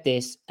shed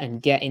this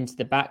and get into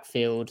the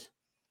backfield,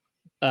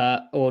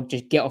 or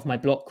just get off my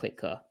block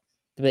quicker.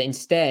 But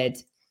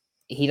instead,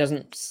 he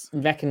doesn't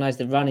recognize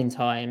the run in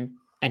time,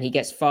 and he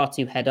gets far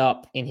too head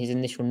up in his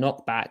initial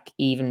knockback,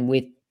 even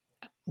with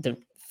the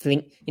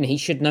fling. He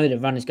should know the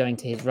run is going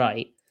to his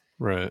right.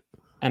 Right.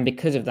 And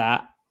because of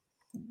that,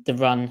 the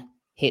run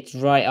hits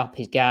right up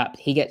his gap.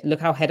 Look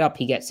how head up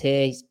he gets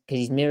here, because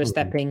he's mirror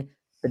stepping,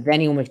 but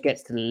then he almost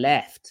gets to the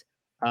left.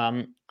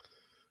 And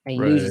he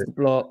loses the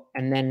block,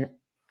 and then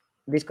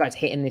this guy's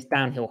hitting this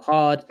downhill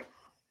hard.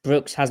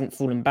 Brooks hasn't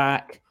fallen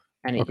back,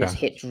 and it just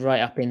hits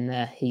right up in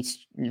there. He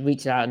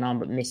reaches out an arm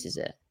but misses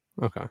it.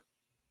 Okay.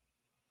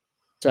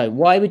 So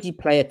why would you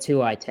play a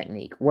 2i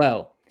technique?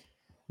 Well,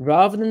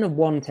 rather than a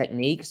 1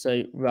 technique,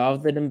 so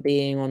rather than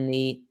being on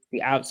the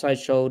outside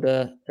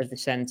shoulder of the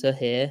center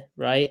here,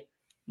 right?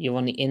 You're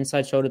on the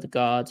inside shoulder of the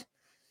guard.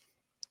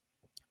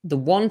 The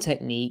 1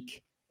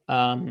 technique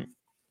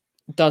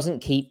doesn't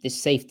keep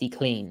this safety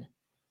clean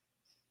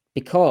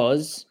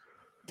because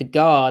the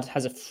guard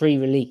has a free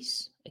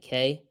release,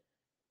 okay?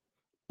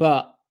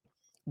 But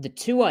the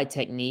 2i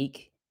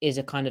technique is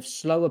a kind of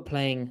slower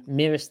playing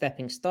mirror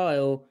stepping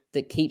style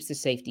that keeps the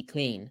safety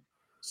clean.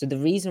 So the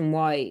reason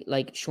why,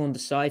 like Sean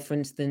Desai, for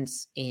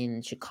instance,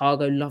 in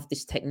Chicago loved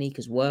this technique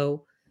as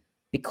well,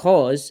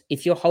 because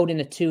if you're holding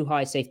a too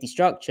high safety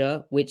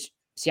structure, which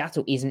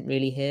Seattle isn't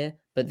really here,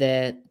 but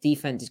their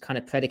defense is kind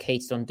of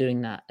predicated on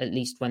doing that, at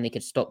least when they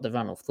could stop the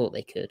run or thought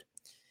they could.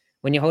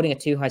 When you're holding a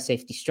too high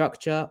safety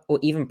structure, or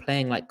even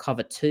playing like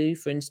cover 2,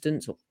 for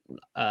instance, or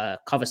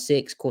cover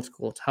 6,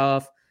 quarter,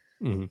 half,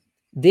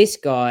 this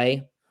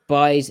guy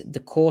buys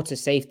the quarter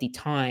safety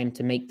time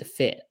to make the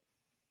fit.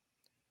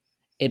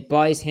 It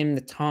buys him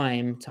the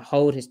time to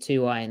hold his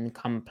 2i and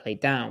come play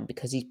down,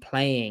 because he's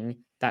playing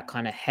that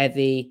kind of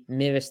heavy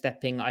mirror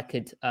stepping. I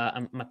could,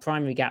 my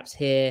primary gap's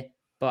here,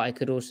 but I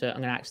could also,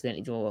 I'm going to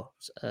accidentally draw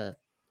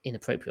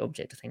inappropriate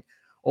object, I think.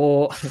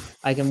 Or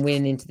I can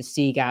win into the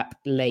C gap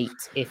late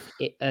if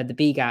the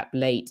B gap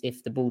late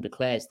if the ball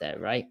declares there,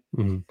 right?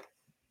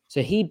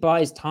 So he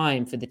buys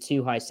time for the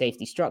too high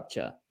safety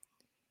structure.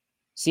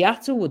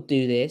 Seattle would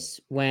do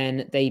this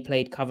when they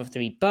played cover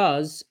 3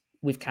 buzz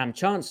with Cam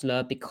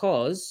Chancellor,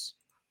 because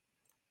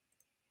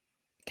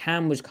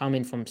Cam was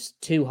coming from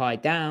too high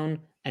down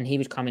and he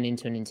was coming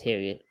into an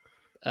interior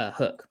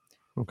hook.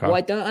 Okay. What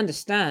I don't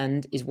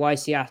understand is why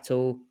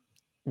Seattle,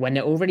 when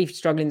they're already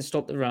struggling to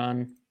stop the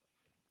run,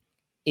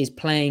 is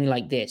playing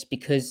like this,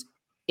 because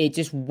it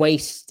just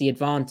wastes the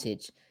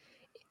advantage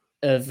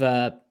of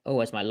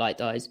as my light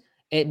dies.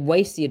 It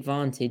wastes the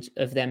advantage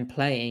of them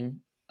playing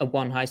a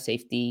one high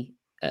safety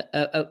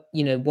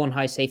one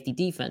high safety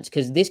defense,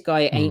 because this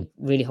guy ain't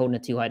really holding a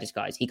too high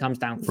disguise. He comes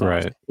down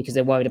fast because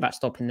they're worried about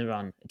stopping the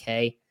run.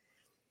 Okay.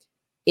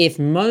 If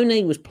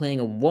Monet was playing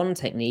a 1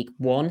 technique,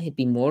 1, he'd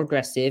be more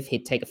aggressive.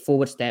 He'd take a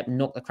forward step,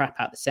 knock the crap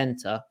out the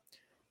center.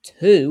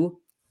 2,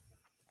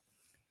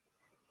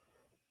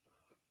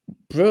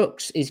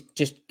 Brooks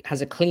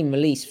has a clean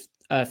release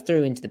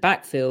through into the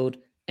backfield,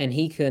 and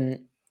he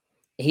can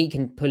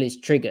pull his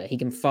trigger. He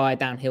can fire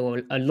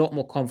downhill a lot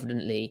more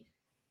confidently,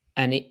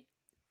 and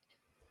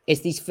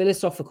it's these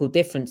philosophical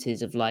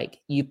differences of like,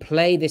 you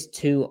play this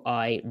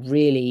 2i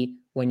really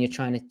when you're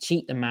trying to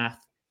cheat the math,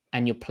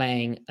 and you're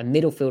playing a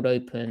middle field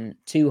open,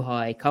 too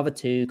high, cover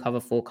 2, cover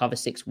 4, cover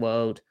 6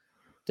 world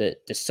that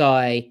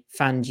Desai,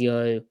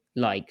 Fangio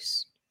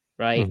likes,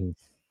 right?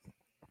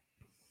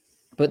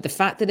 But the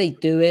fact that they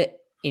do it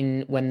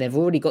when they've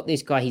already got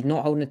this guy, he's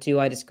not holding a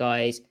 2i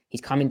disguise,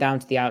 he's coming down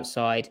to the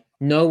outside.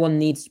 No one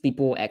needs to be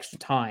bought extra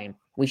time.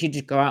 We should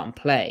just go out and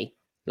play.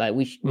 Like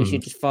we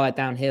should just fire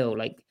downhill.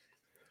 Like,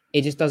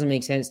 it just doesn't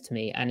make sense to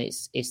me. And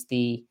it's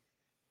the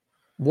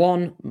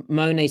one,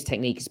 Monet's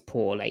technique is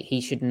poor. Like,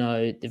 he should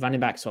know the running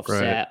back's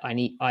offset.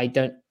 Right.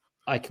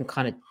 I can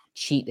kind of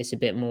cheat this a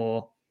bit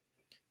more.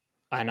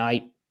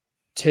 And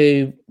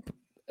 2,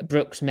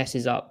 Brooks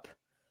messes up,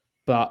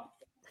 but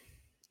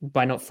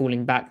by not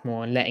falling back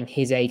more and letting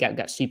his A gap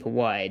get super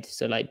wide.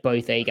 So like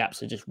both A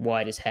gaps are just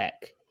wide as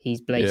heck. He's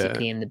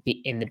basically in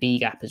the B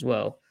gap as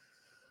well.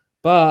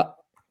 But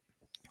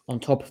on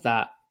top of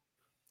that,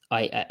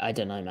 I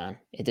don't know, man.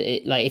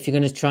 Like, if you're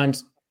going to try and,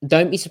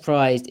 don't be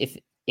surprised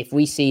if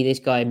we see this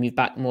guy move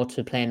back more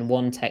to playing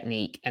 1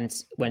 technique, and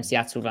when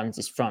Seattle runs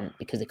this front,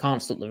 because they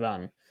can't stop the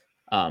run.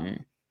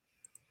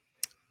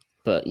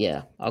 But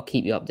yeah, I'll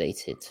keep you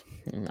updated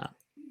on that.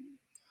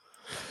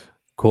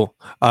 Cool.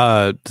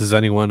 Does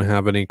anyone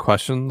have any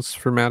questions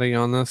for Maddie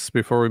on this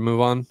before we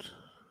move on?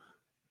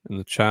 In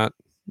the chat,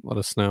 let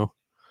us know.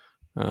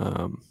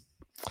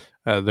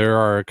 There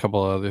are a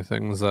couple of other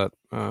things that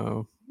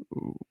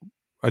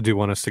I do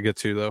want us to get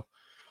to, though,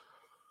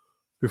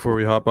 before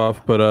we hop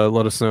off. But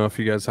let us know if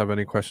you guys have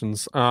any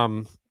questions.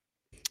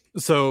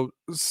 So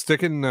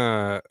sticking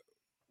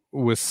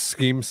with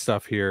scheme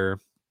stuff here.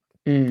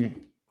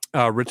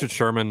 Richard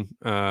Sherman,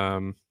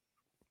 I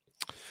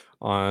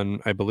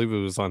believe it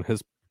was on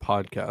his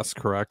podcast,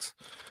 correct?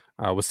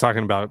 Was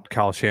talking about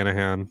Kyle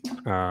Shanahan.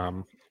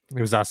 He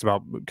was asked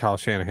about Kyle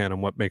Shanahan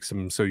and what makes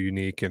him so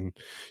unique, and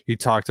he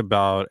talked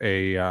about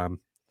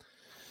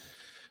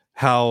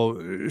how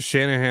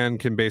Shanahan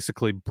can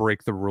basically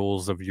break the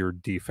rules of your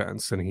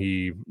defense, and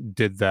he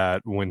did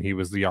that when he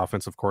was the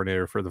offensive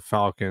coordinator for the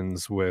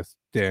Falcons with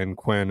Dan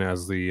Quinn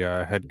as the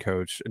head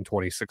coach in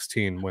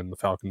 2016 when the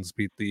Falcons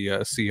beat the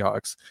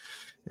Seahawks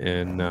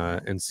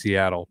in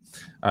Seattle.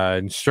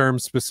 And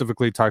Sherm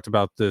specifically talked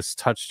about this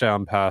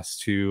touchdown pass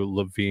to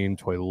Levine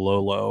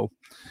Toilolo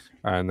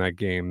in that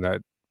game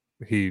that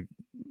he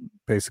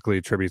basically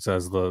attributes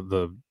as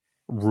the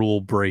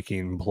rule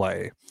breaking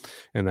play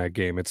in that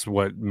game. It's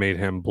what made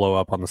him blow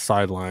up on the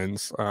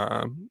sidelines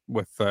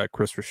with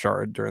Chris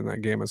Richard during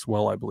that game as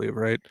well, I believe,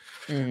 right?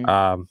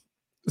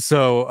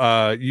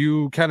 So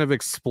you kind of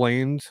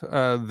explained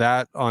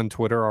that on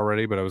Twitter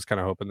already, but I was kind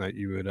of hoping that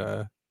you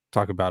would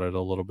talk about it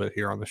a little bit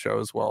here on the show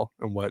as well,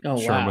 and what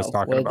Sherm was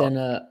talking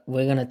about.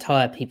 We're gonna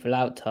tire people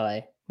out,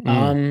 Ty.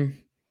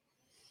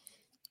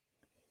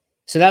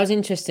 So that was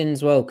interesting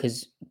as well,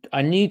 because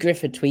I knew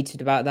Griff had tweeted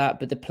about that,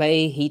 but the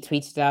play he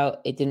tweeted out,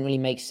 it didn't really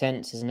make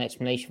sense as an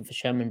explanation for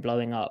Sherman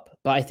blowing up.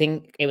 But I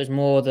think it was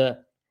more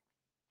that,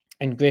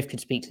 and Griff could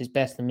speak to this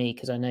better than me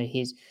because I know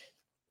he's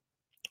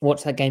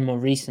watched that game more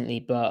recently,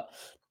 but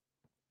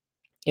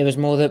it was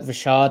more that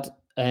Rashad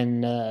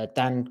and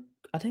Dan,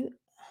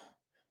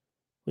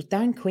 was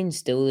Dan Quinn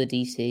still the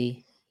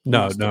DC?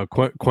 No,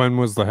 Quinn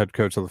was the head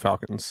coach of the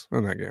Falcons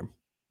in that game.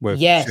 With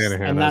yes,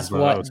 Shanahan and that's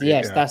why. OC,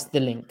 yes, yeah. That's the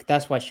link.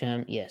 That's why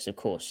Sherman. Yes, of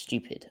course.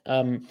 Stupid.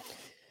 Yeah,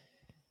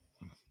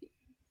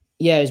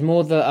 it was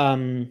more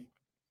that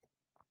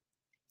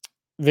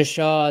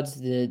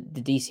Rashad,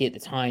 the DC at the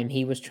time,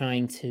 he was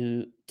trying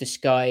to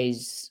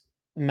disguise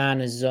man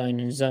as zone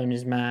and zone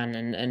as man,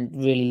 and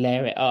really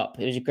layer it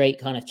up. It was a great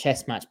kind of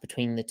chess match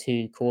between the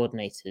two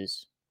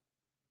coordinators.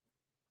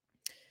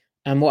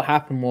 And what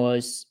happened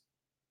was,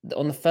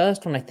 on the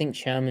first one, I think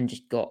Sherman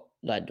just got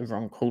like the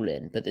wrong call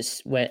in, but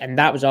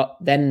that was up.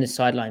 Then the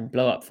sideline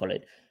blow up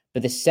followed.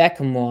 But the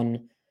second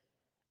one,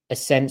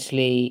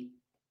 essentially,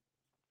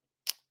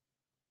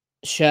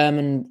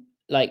 Sherman,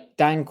 like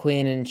Dan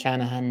Quinn and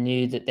Shanahan,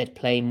 knew that they'd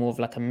play more of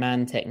like a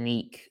man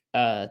technique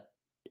and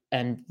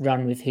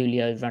run with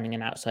Julio running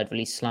an outside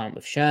release slant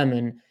with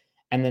Sherman,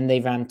 and then they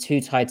ran two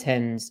tight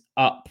ends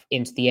up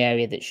into the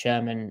area that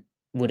Sherman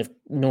would have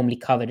normally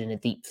covered in a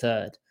deep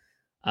third,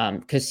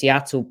 because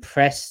Seattle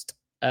pressed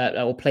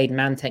or played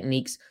man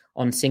techniques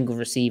on single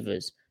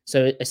receivers.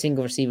 So a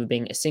single receiver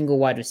being a single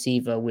wide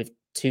receiver with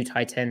two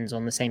tight ends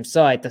on the same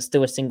side, that's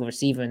still a single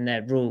receiver in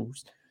their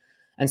rules.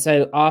 And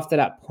so after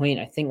that point,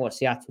 I think what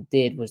Seattle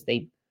did was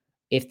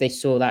if they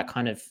saw that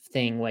kind of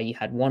thing where you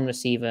had one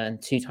receiver and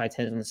two tight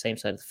ends on the same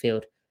side of the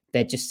field,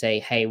 they'd just say,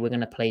 hey, we're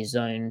going to play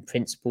zone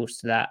principles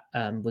to that.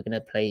 We're going to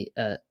play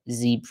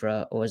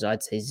zebra, or as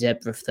I'd say,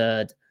 zebra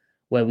third,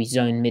 where we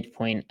zone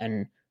midpoint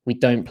and we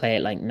don't play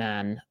it like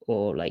man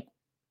or like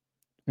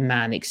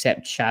man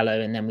except shallow,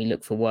 and then we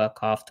look for work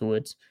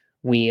afterwards.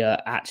 We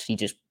actually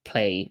just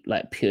play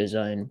like pure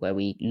zone where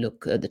we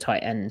look at the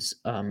tight ends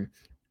and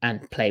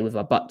play with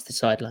our butt to the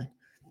sideline.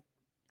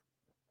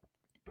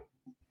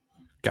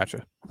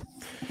 Gotcha.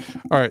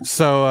 All right,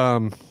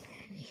 so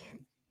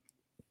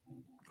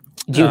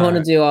do you want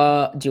to do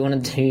are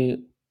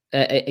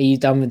you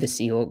done with the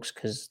Seahawks?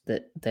 Because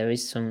there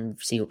is some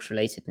Seahawks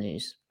related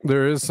news.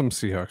 There is some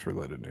Seahawks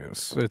related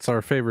news. It's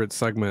our favorite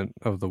segment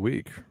of the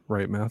week,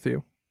 right,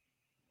 Matthew?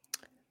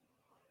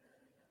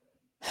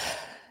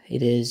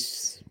 It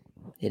is.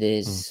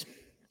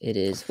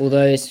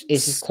 Although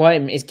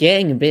it's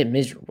getting a bit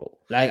miserable.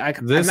 Like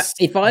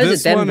if I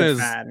was a Denver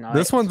fan,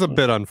 this one's a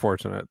bit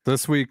unfortunate.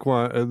 This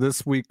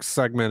week's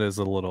segment is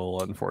a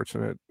little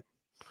unfortunate,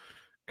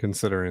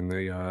 considering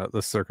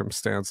the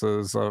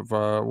circumstances of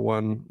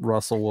one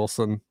Russell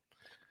Wilson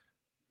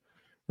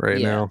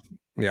now.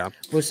 Yeah.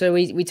 Well, so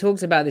we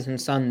talked about this on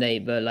Sunday,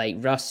 but like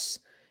Russ,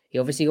 he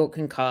obviously got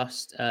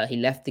concussed. He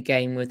left the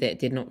game with it,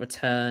 did not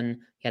return.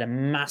 He had a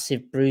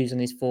massive bruise on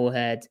his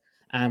forehead.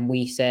 And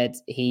we said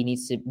he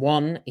needs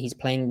to, he's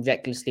playing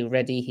recklessly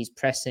already. He's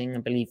pressing. I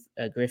believe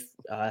Griff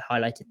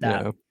highlighted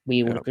that. Yeah.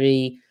 We all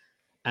agree.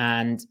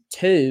 And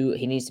two,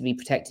 he needs to be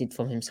protected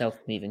from himself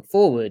moving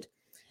forward.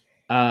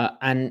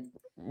 And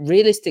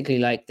realistically,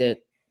 like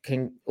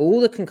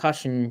all the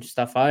concussion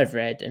stuff I've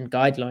read and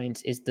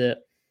guidelines is that,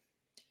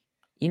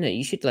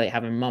 you should like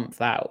have a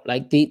month out.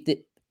 Like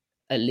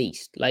at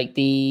least like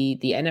the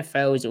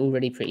NFL is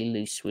already pretty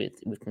loose with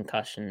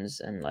concussions,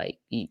 and like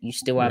you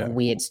still have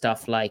weird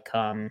stuff like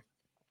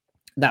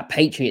that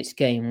Patriots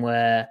game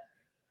where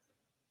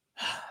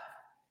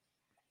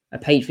a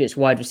Patriots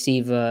wide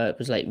receiver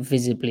was like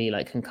visibly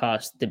like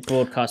concussed. The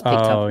broadcast picked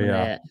up on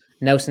it.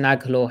 Nelson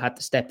Aguilar had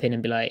to step in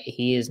and be like,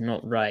 he is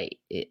not right.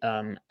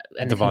 And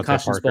the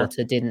concussion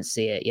spotter didn't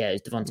see it. Yeah, it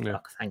was Devontae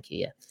Parker. Thank you.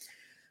 Yeah.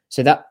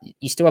 So that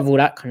you still have all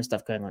that kind of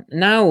stuff going on.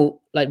 Now,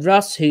 like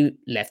Russ, who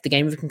left the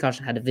game with a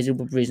concussion, had a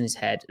visible bruise on his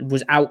head,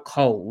 was out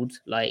cold.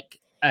 Like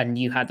and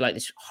you had like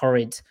this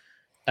horrid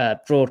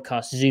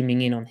broadcast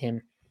zooming in on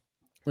him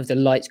with the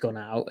lights gone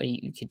out, and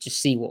you could just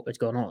see what was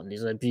going on.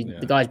 He's like,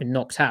 the guy's been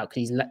knocked out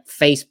because he's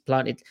face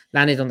planted,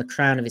 landed on the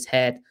crown of his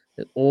head.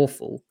 Looked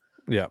awful.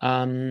 Yeah.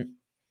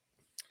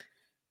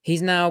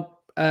 He's now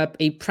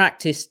he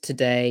practiced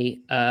today.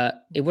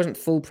 It wasn't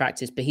full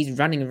practice, but he's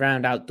running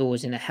around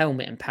outdoors in a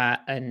helmet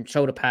and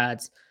shoulder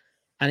pads,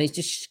 and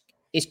it's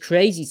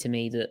crazy to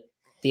me that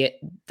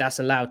that's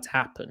allowed to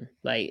happen.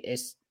 Like,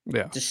 it's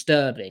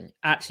disturbing,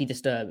 actually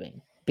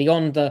disturbing.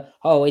 Beyond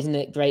isn't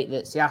it great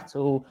that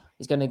Seattle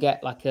is going to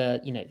get like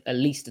at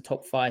least a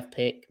top 5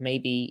 pick,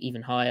 maybe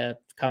even higher,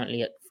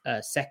 currently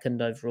at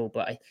second overall,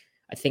 but I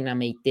think that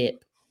may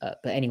dip. But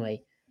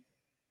anyway,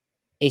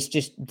 it's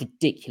just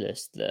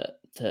ridiculous that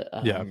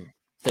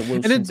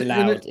Wilson's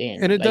allowed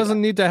in. And it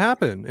doesn't need to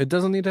happen. It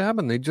doesn't need to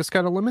happen. They just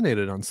got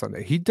eliminated on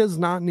Sunday. He does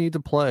not need to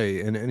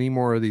play in any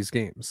more of these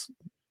games.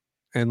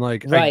 And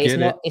like, right,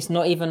 it's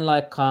not even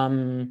like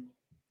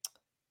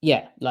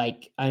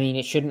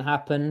it shouldn't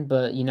happen,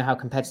 but you know how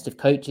competitive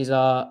coaches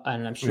are,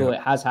 and I'm sure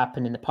it has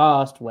happened in the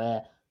past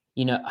where,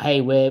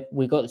 hey,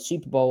 we got the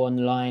Super Bowl on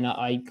the line.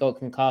 I got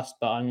concussed,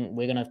 but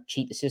we're gonna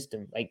cheat the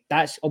system. Like,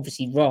 that's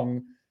obviously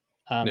wrong.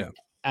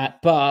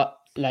 But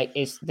like,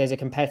 there's a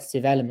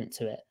competitive element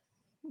to it.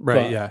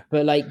 Right.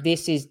 But like,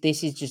 this is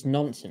just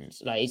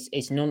nonsense. Like,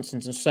 it's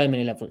nonsense on so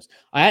many levels.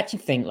 I actually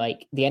think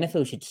like the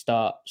NFL should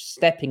start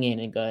stepping in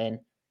and going,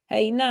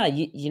 hey, nah,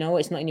 you know what?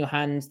 It's not in your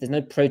hands. There's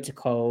no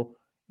protocol.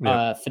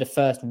 For the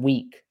first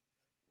week,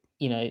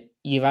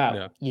 you're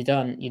out. You're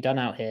done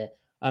out here.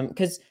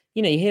 Because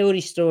you hear all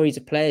these stories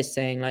of players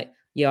saying like,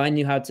 yeah, I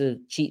knew how to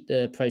cheat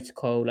the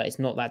protocol. Like, it's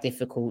not that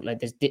difficult.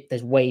 Like,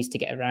 there's ways to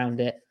get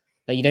around it.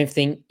 Like, you don't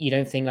think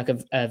like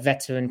a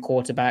veteran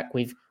quarterback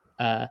with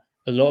a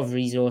lot of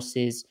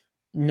resources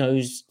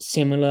knows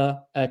similar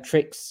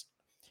tricks.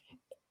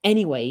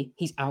 Anyway,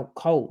 he's out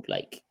cold.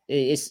 Like,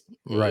 it's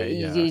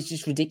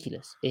just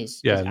ridiculous.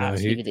 It's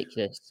absolutely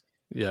ridiculous.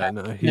 Yeah,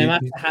 no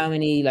matter how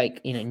many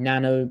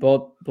nano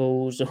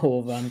balls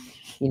or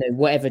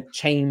whatever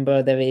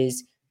chamber there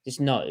is, just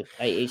no.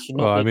 Like, it should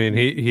not. Well, I mean,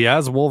 he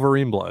has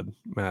Wolverine blood,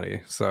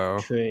 Matty. So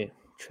true.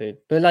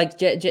 But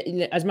like,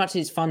 as much as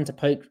it's fun to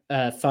poke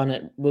fun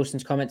at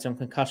Wilson's comments on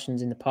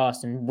concussions in the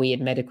past and weird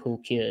medical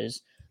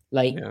cures,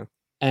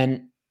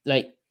 and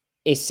like,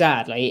 it's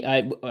sad. Like,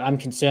 I'm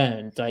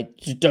concerned. Like,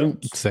 just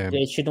don't. Same.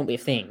 It should not be a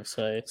thing.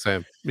 So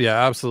same.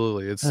 Yeah,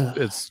 absolutely.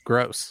 It's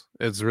gross.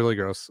 It's really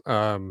gross.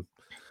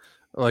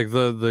 Like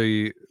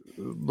the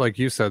like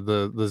you said,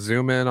 the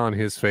zoom in on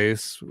his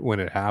face when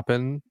it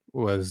happened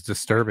was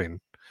disturbing.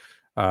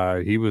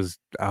 He was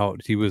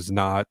out. He was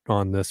not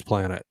on this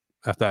planet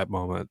at that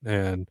moment.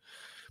 And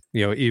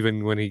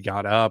even when he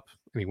got up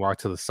and he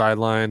walked to the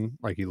sideline,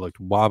 like, he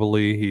looked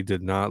wobbly. He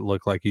did not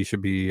look like he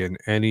should be in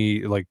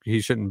any, like, he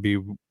shouldn't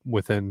be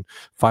within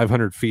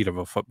 500 feet of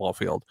a football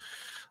field.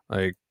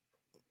 Like,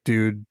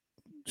 dude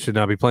should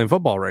not be playing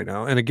football right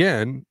now. And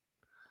again,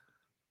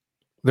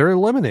 they're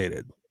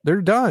eliminated.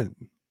 They're done.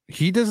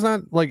 He does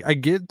not, like, I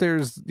get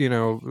there's,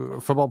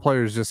 football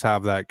players just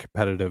have that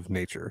competitive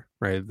nature,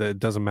 right? That it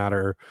doesn't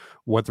matter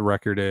what the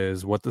record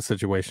is, what the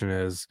situation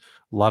is.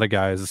 A lot of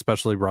guys,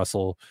 especially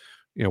Russell,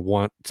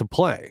 want to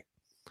play.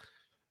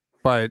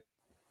 But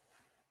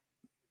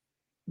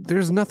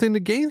there's nothing to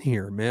gain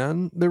here,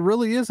 man. There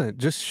really isn't.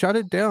 Just shut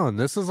it down.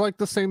 This is like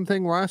the same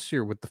thing last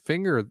year with the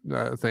finger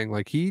thing.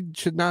 Like, he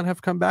should not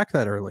have come back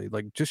that early.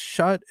 Like, just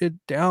shut it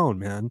down,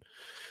 man.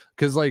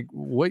 Because, like,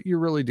 what you're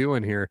really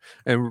doing here,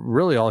 and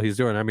really all he's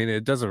doing, I mean,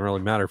 it doesn't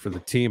really matter for the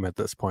team at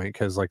this point,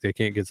 because, like, they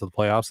can't get to the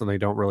playoffs and they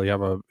don't really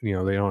have they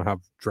don't have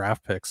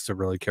draft picks to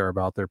really care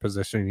about their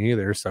positioning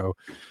either. So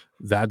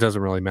that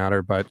doesn't really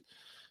matter. But,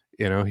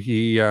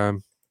 he's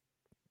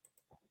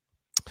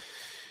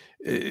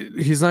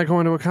not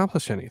going to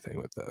accomplish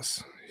anything with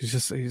this.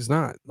 He's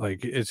not.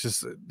 Like, it's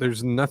just,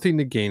 there's nothing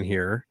to gain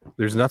here.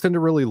 There's nothing to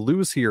really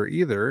lose here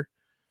either.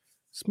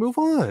 Just move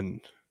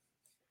on.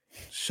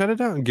 Shut it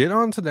down. Get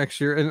on to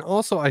next year. And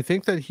also, I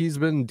think that he's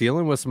been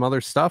dealing with some other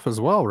stuff as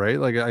well, right?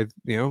 Like,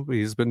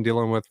 he's been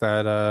dealing with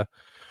that,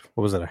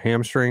 what was it, a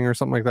hamstring or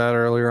something like that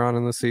earlier on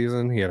in the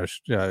season. He had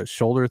a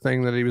shoulder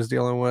thing that he was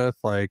dealing with,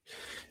 like,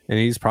 and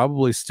he's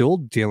probably still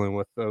dealing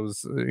with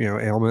those,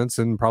 ailments,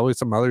 and probably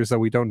some others that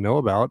we don't know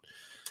about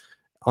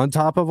on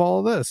top of all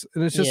of this.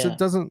 And it's just, it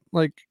doesn't,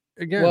 like,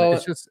 again,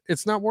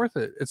 it's not worth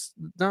it. It's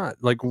not,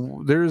 like,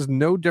 there's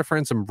no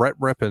difference in Brett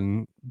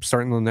Rippon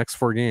starting the next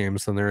 4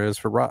 games than there is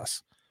for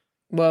Russ.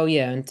 Well,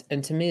 yeah,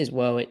 and to me as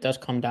well, it does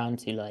come down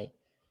to, like,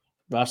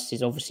 Russ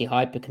is obviously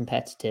hyper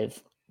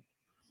competitive.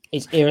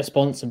 It's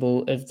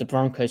irresponsible of the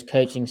Broncos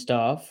coaching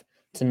staff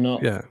to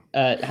not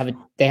have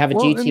a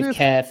duty of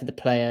care for the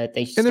player.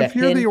 They step in. And if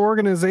you're the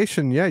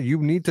organization, you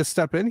need to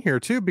step in here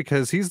too,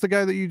 because he's the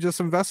guy that you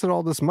just invested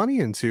all this money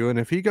into. And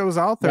if he goes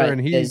out there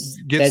and he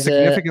gets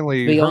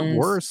significantly hurt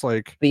worse,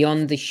 like,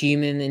 beyond the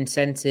human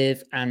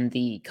incentive and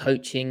the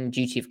coaching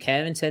duty of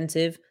care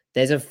incentive,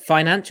 there's a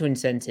financial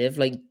incentive.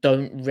 Like,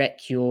 don't wreck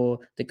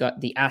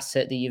the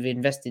asset that you've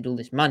invested all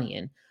this money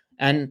in.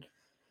 And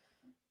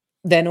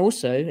then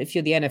also, if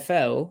you're the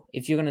NFL,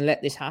 if you're going to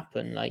let this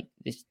happen, like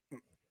this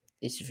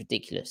is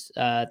ridiculous.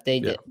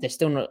 They're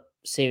still not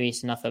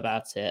serious enough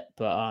about it,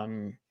 but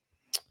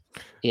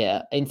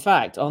yeah. In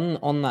fact,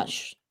 on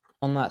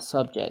that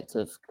subject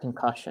of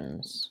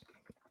concussions,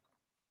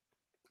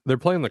 they're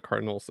playing the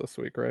Cardinals this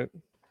week, right?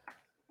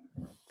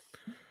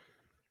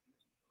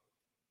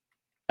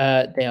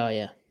 they are,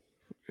 yeah.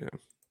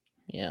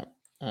 Yeah.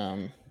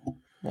 I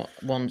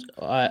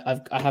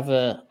have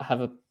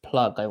a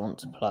plug I want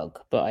to plug,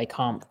 but I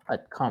can't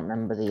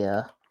remember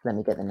the. Let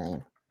me get the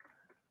name.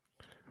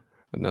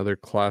 Another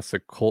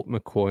classic Colt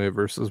McCoy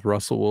versus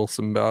Russell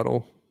Wilson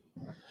battle.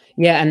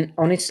 Yeah, and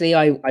honestly,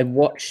 I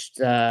watched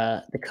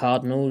the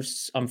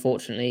Cardinals,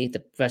 unfortunately,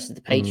 versus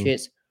the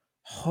Patriots.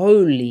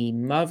 Holy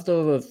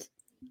mother of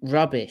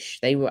rubbish!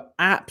 They were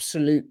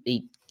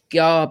absolutely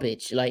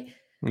garbage. Like,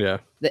 yeah,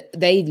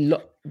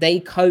 they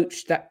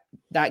coached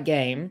that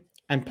game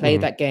and played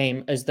that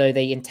game as though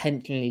they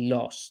intentionally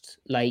lost.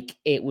 Like,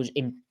 it was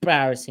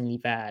embarrassingly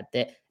bad.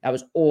 That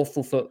was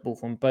awful football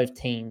from both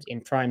teams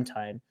in prime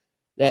time.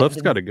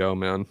 Cliff's got to go,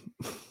 man.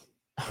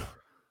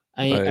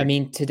 I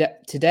mean,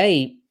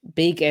 today,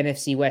 big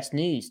NFC West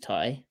news,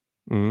 Ty.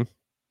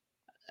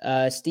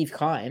 Steve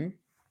Keim.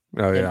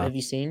 Oh yeah, have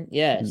you seen?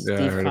 Yeah,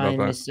 Steve I Keim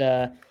has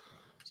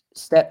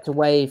stepped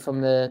away from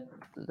the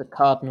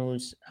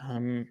Cardinals.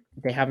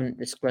 They haven't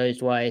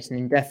disclosed why. It's an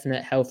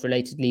indefinite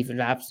health-related leave of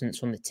absence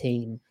from the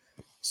team.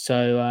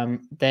 So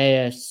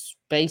they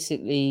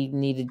basically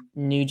needed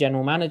new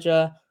general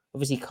manager.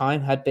 Obviously,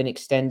 Keim had been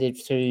extended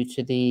through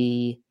to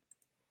the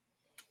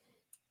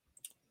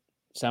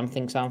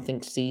something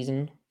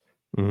season.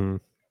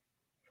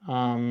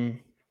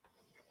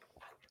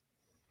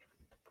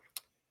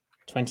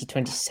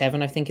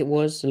 2027, I think it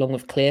was, along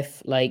with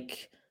Cliff.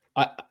 Like,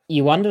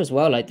 you wonder as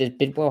well, like, does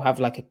Bidwell have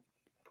like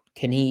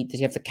does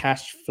he have the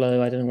cash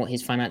flow? I don't know what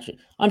his financial.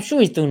 I'm sure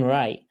he's doing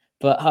right,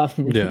 but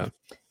yeah,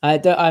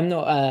 I'm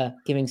not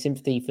giving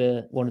sympathy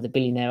for one of the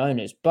billionaire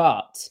owners,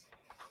 but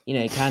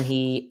can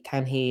he?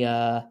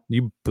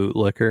 You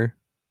bootlicker.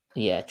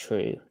 Yeah,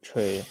 true.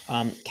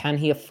 Can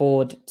he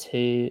afford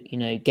to,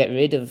 get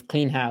rid of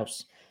clean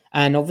house?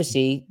 And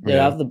obviously, the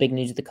other big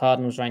news of the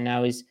Cardinals right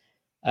now is,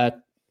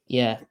 that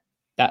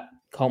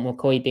Colt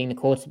McCoy being the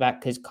quarterback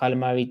because Kyler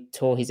Murray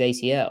tore his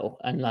ACL,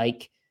 and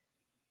like,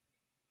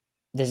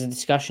 there's a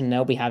discussion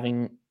they'll be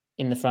having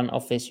in the front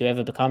office,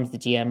 whoever becomes the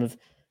GM, of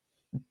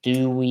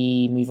do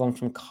we move on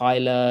from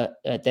Kyler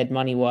dead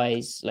money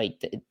wise?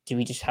 Like, do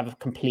we just have a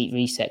complete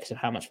reset because of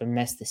how much of a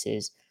mess this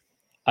is?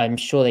 I'm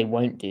sure they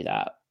won't do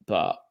that,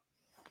 but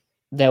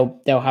they'll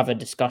have a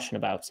discussion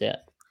about it.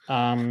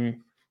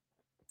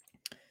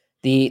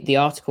 The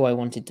article I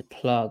wanted to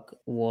plug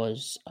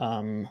was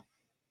I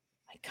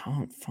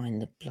can't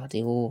find the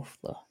bloody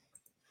author.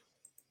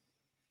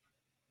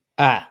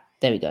 There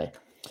we go.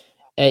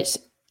 It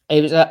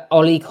was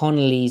Ollie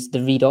Connolly's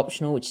The Read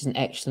Optional, which is an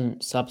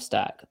excellent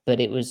Substack, but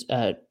it was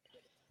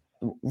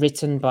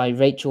written by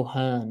Rachel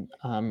Hearn,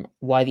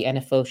 why the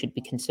NFL should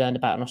be concerned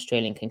about an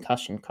Australian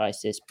concussion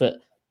crisis.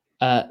 But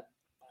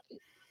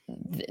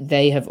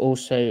they have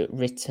also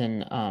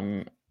written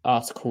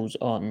articles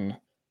on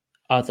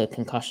other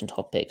concussion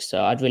topics.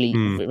 So I'd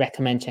really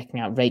recommend checking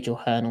out Rachel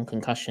Hearn on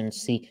concussions.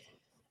 See,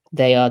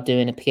 they are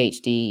doing a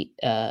PhD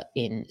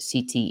in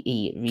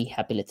CTE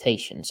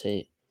rehabilitation.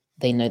 So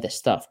they know their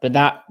stuff. But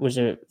that was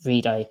a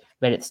read I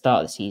read at the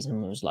start of the season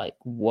and was like,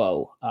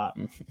 whoa,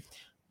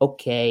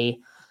 okay.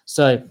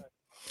 So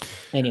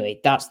anyway,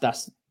 that's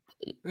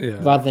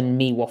rather than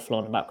me waffle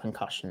on about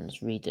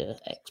concussions, read an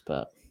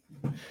expert.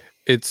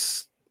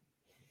 It's,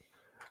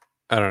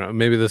 I don't know,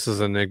 maybe this is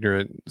an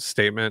ignorant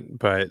statement,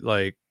 but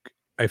like,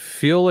 I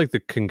feel like the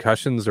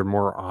concussions are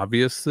more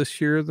obvious this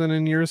year than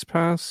in years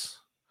past.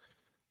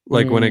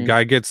 Like when a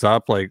guy gets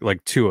up, like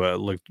Tua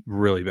looked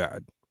really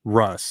bad.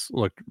 Russ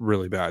looked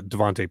really bad.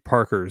 Devontae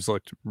Parker's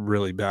looked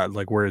really bad.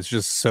 Like, where it's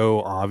just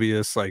so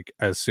obvious, like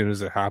as soon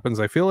as it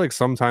happens. I feel like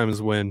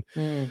sometimes when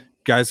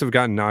guys have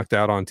gotten knocked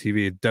out on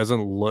TV, it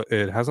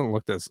hasn't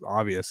looked as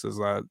obvious as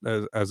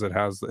that as it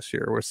has this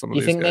year. Where some of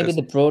you these think guys, maybe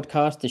the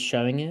broadcast is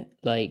showing it,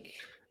 like,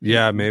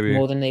 maybe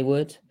more than they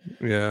would.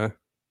 Yeah.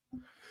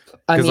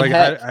 I mean, like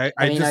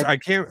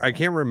I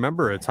can't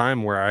remember a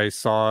time where I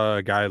saw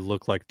a guy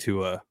look like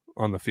Tua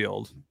on the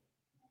field.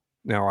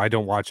 Now I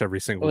don't watch every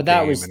single game.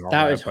 That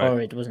was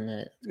horrid, wasn't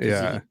it?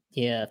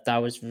 Yeah, that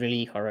was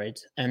really horrid.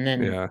 And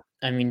then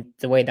I mean,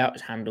 the way that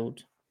was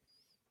handled,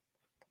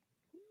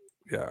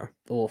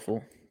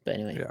 awful. But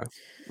anyway,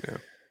 yeah.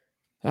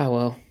 Oh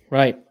well,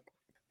 right.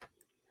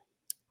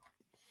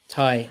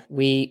 Ty,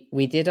 we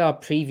did our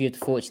preview of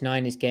the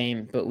 49ers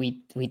game, but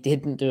we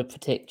didn't do a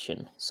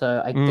prediction.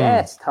 So I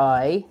guess,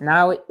 Ty,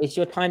 now it's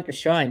your time to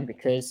shine,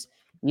 because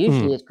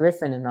usually it's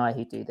Griffin and I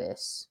who do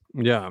this.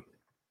 Yeah.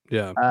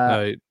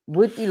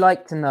 Would you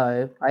like to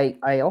know?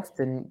 I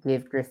often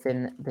give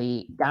Griffin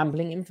the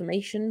gambling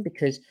information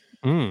because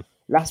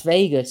Las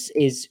Vegas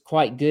is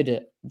quite good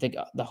at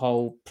the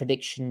whole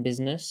prediction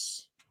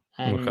business,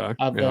 and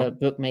other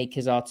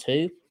bookmakers are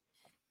too.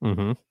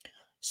 Mm-hmm.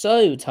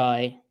 So,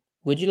 Ty,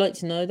 Would you like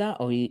to know that,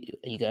 or are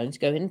you going to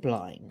go in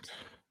blind?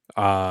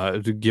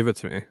 Give it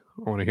to me.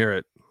 I want to hear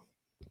it.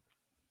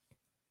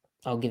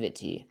 I'll give it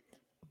to you.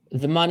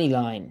 The money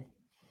line.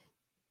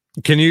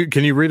 Can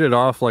you read it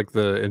off like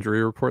the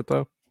injury report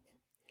though?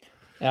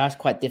 That's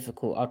quite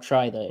difficult. I'll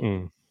try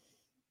though.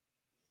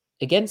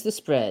 Against the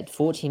spread,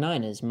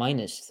 49ers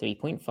minus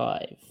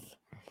 3.5.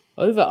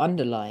 Over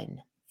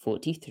underline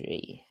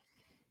 43.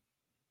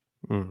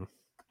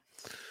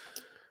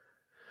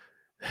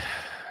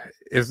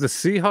 If the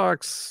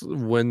Seahawks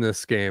win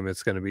this game,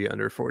 it's going to be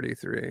under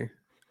 43.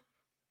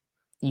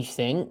 You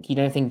think? You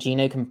don't think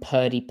Gino can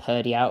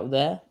purdy out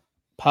there?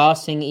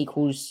 Passing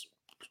equals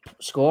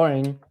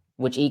scoring,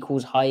 which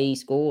equals high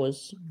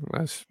scores.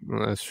 That's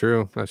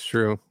true. That's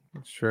true.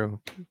 That's true.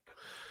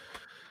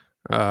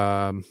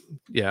 Yeah,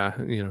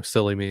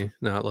 silly me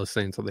not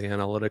listening to the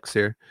analytics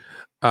here.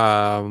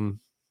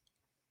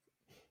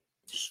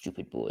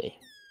 Stupid boy.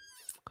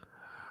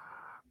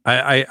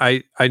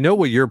 I know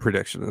what your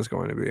prediction is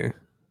going to be,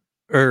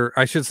 or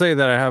I should say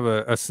that I have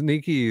a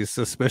sneaky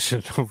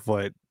suspicion of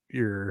what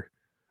your.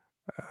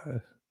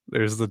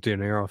 There's the De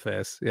Niro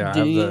face. Yeah,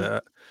 I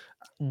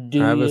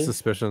have a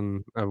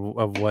suspicion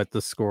of what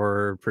the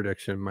score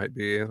prediction might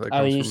be that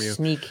comes you from you.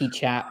 Sneaky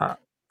chap.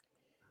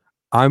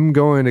 I'm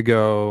going to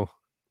go.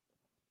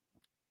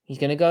 He's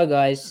going to go,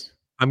 guys.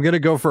 I'm going to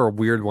go for a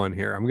weird one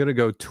here. I'm going to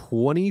go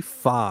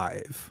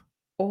 25.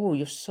 Oh,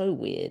 you're so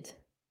weird.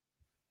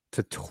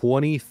 To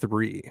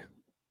 23.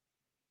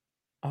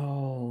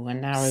 Oh, a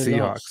narrow Seahawks.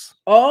 loss.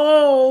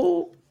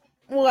 Oh,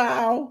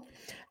 wow.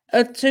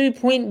 A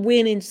 2-point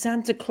win in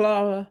Santa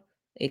Clara,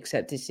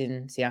 except it's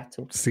in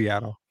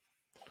Seattle.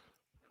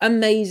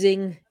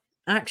 Amazing.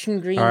 Action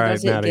Green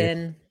does it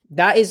again.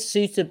 That is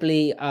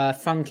suitably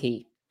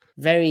funky.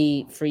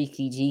 Very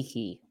freaky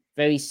deaky.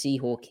 Very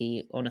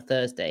Seahawky on a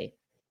Thursday.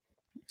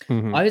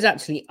 Mm-hmm.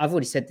 I've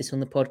already said this on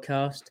the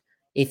podcast.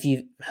 If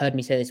you've heard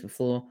me say this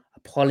before,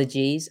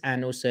 apologies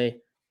and also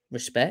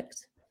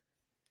respect.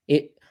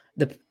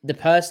 The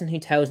person who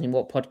tells me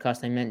what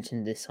podcast I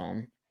mentioned this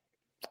on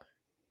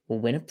will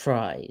win a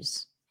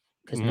prize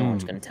because no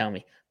one's going to tell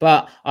me.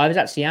 But I was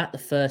actually at the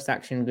first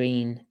Action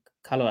Green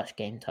Color Rush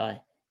game, Ty.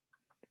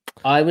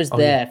 I was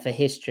there for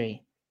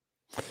history.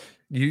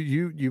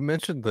 You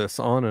mentioned this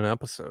on an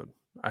episode.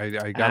 I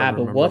gotta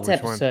remember but what which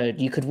episode?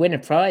 One. You could win a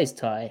prize,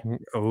 Ty.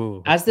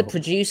 Oh, as the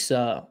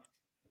producer,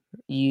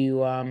 you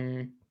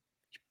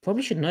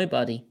probably should know,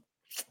 buddy.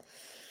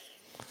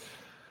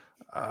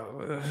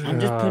 I'm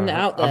just putting it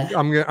out there.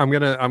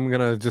 I'm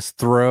gonna just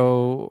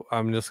throw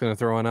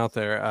one out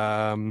there.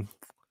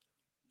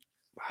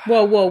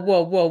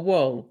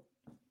 Whoa.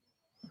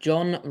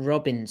 John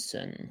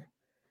Robinson.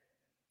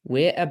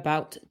 We're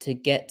about to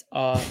get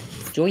our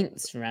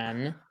joints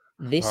ran.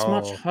 This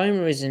much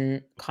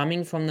homerism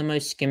coming from the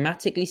most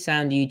schematically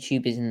sound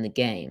YouTubers in the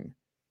game.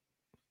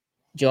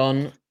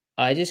 John,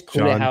 I just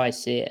call it how I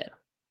see it.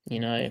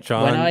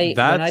 John,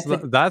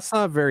 that's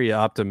not very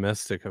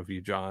optimistic of you,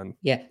 John.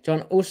 Yeah,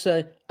 John.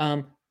 Also,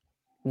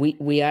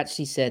 we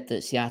actually said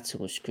that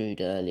Seattle was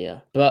screwed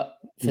earlier, but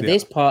for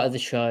this part of the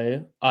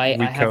show, I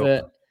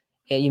have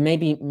you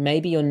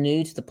maybe you're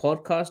new to the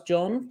podcast,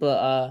 John,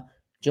 but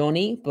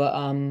Johnny, but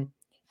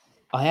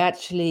I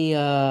actually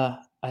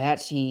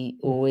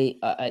always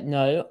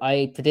no,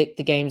 I predict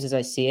the games as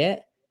I see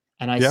it,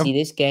 and I see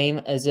this game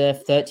as a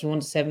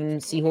 31-7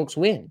 Seahawks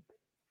win.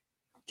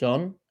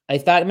 John,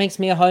 if that makes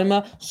me a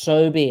homer,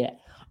 so be it.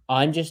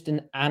 I'm just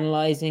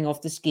analyzing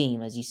off the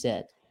scheme, as you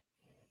said.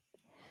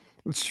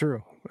 It's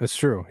true. It's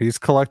true. He's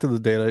collected the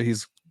data.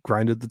 He's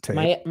grinded the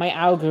tape. My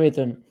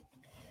algorithm.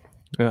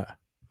 Yeah.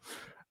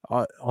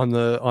 On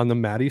the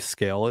Matty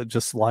scale, it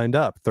just lined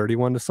up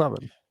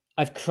 31-7.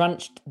 I've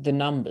crunched the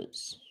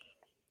numbers.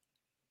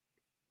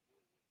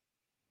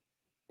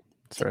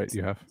 That's right.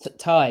 You have.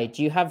 Ty,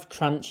 do you have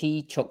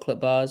crunchy chocolate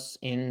bars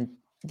in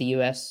the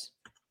US?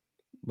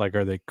 Like,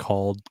 are they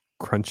called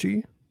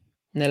crunchy?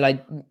 No,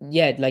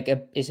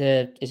 it's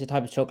a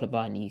type of chocolate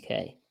bar in the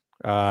UK.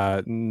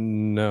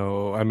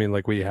 No. I mean,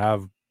 like, we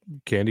have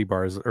candy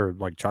bars or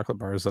like chocolate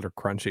bars that are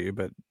crunchy,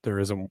 but there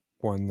isn't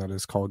one that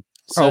is called.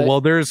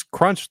 There's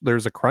crunch.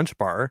 There's a crunch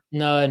bar.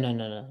 No.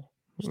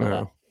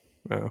 Explain.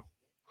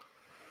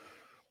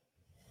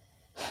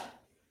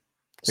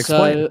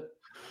 So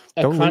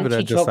a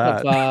crunchy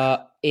chocolate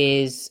bar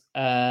is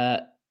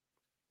a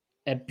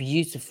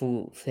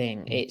beautiful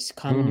thing. It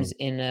comes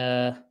in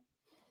a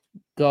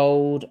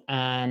gold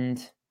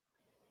and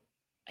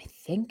I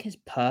think it's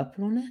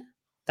purple on it.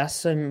 That's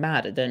so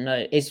mad. I don't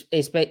know. It's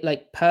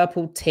like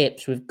purple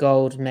tips with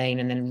gold main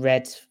and then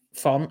red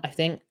font, I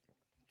think.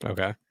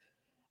 Okay.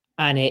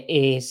 And it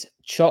is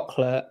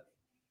chocolate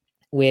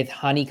with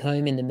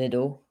honeycomb in the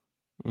middle.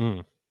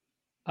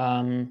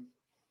 And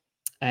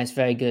it's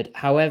very good.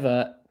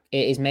 However,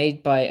 it is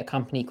made by a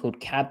company called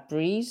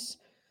Cadbury's.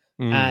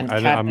 And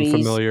I'm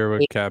familiar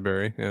with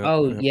Cadbury.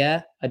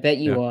 Yeah. I bet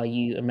you are,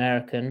 you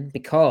American,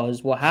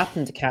 because what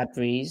happened to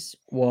Cadbury's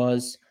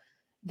was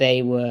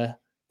they were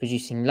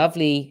producing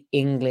lovely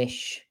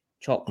English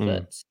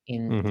chocolates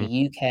in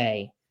the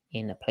UK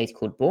in a place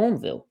called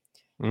Bourneville.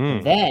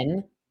 And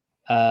then,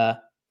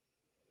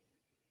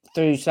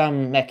 through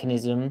some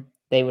mechanism,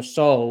 they were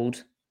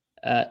sold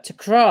to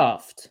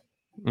Kraft,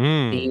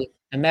 the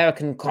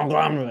American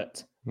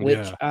conglomerate,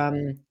 which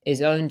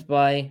is owned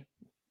by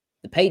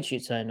the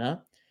Patriots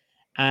owner.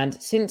 And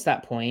since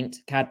that point,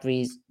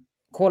 Cadbury's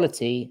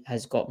quality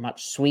has got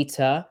much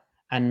sweeter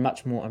and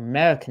much more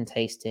American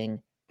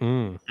tasting,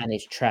 and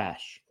it's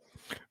trash.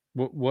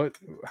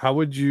 How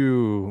would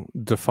you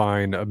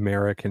define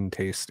American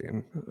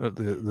tasting?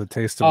 The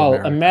taste of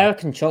America?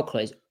 American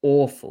chocolate is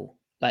awful.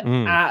 Like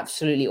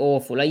absolutely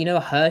awful. Like, a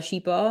Hershey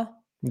bar?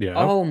 Yeah.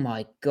 Oh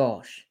my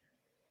gosh.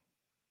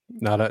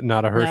 Not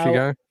a Hershey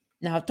guy?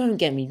 Now, don't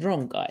get me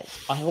wrong, guys.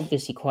 I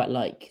obviously quite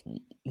like,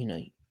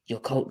 your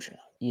culture.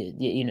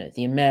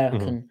 The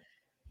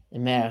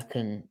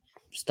American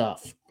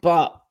stuff.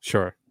 But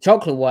sure,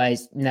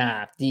 chocolate-wise,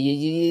 nah.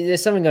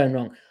 There's something going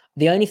wrong.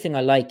 The only thing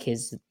I like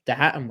is the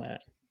hat I'm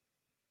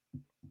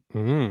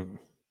wearing.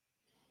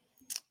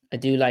 I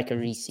do like a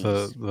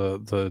Reese's.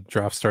 The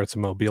draft starts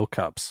in Mobile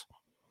cups.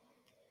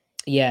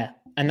 Yeah,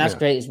 and that's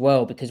great as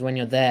well, because when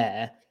you're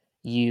there,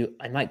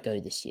 I might go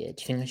this year.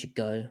 Do you think I should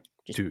go?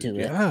 Just do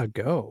it. Yeah,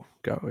 go,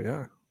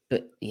 yeah.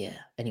 But yeah,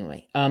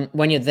 anyway,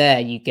 when you're there,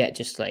 you get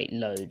just like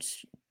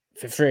loads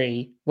for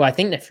free. Well, I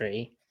think they're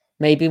free.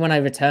 Maybe when I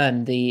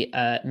return, the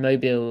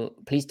Mobile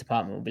Police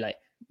Department will be like,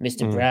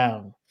 Mr.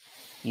 Brown,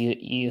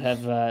 you've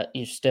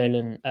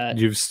stolen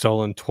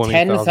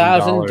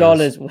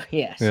 $10,000.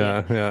 Yes.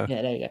 Yeah.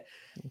 There you go.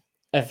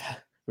 Of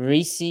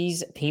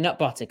Reese's peanut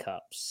butter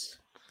cups.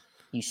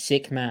 You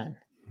sick man.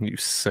 You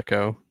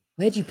sicko.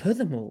 Where'd you put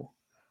them all?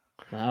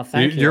 Well,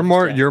 thank you. You're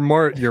more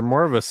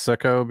of a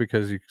sicko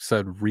because you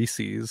said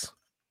Reese's.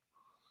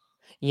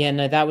 Yeah,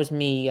 no, that was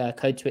me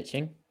code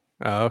switching.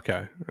 Oh,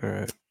 okay. All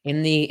right.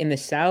 In the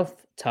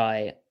South,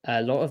 Ty,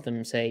 a lot of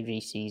them say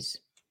Reese's.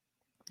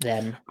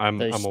 Those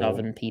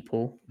Southern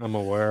people. I'm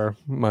aware.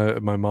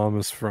 My mom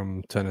is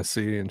from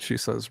Tennessee, and she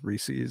says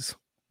Reese's.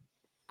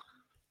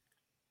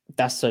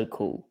 That's so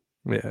cool.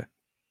 Yeah.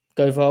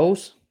 Go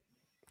Vols.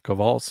 Go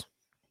Vols.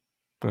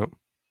 Yep.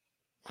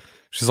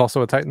 She's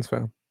also a Titans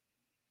fan.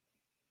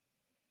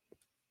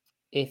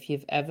 If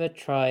you've ever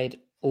tried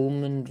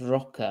almond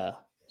rocker,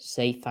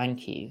 say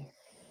thank you.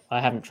 I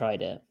haven't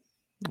tried it.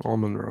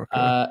 Almond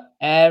rocker.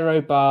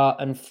 Aero bar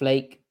and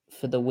flake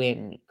for the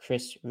win.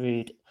 Chris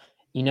Rude.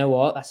 You know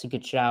what? That's a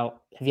good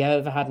shout. Have you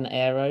ever had an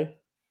Aero?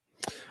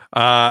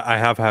 I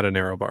have had an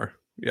Aero bar.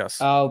 Yes.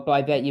 Oh, but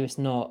I bet you it's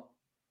not.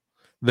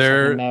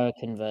 They're like an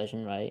American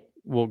version, right?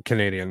 Well,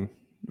 Canadian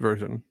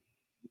version.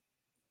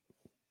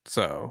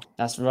 So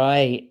that's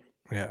right.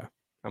 Yeah,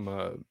 I'm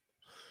a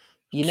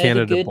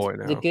Canada boy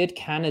now. The good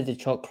Canada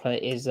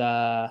chocolate is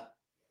I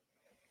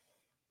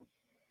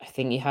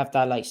think you have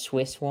that like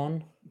Swiss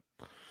one.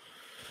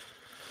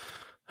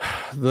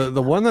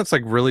 The one that's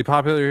like really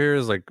popular here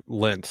is like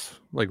Lindt,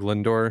 like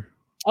Lindor.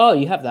 Oh,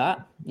 you have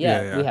that?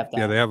 Yeah, we have that.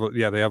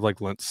 Yeah, they have like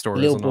Lindt stores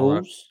Little and all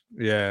balls.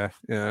 that.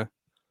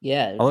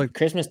 Yeah. I like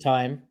Christmas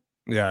time.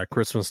 Yeah,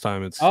 Christmas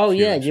time. It's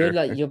huge,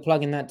 yeah. You're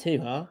plugging that too,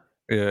 huh?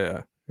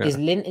 Yeah. Is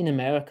Lindt in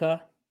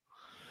America?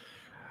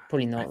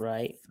 Probably not,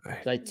 right?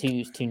 Like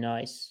too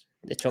nice.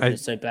 The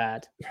chocolate's so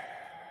bad.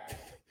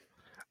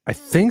 I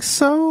think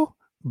so,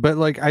 but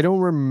like I don't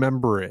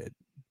remember it.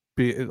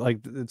 I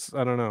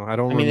don't know. I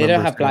don't. I mean, they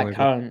don't have black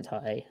currant,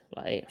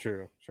 like.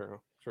 True.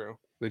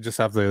 They just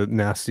have the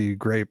nasty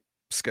grape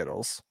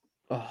Skittles.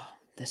 Oh,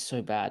 they're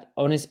so bad.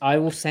 Honest, I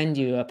will send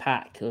you a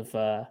pack of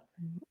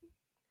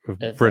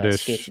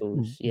British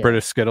Skittles. Yeah.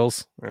 British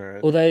Skittles. All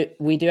right. Although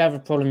we do have a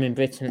problem in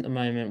Britain at the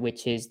moment,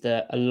 which is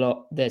that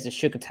there's a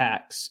sugar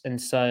tax, and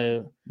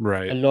so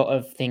a lot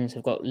of things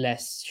have got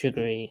less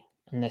sugary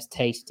and less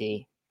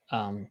tasty.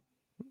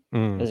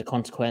 As a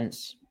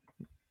consequence.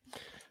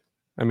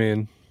 I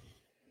mean,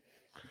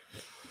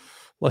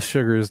 less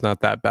sugar is not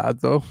that bad,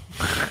 though.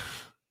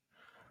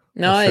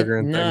 No.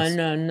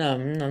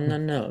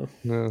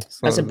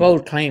 That's a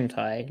bold claim,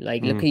 Ty.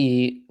 Like, look at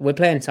you. We're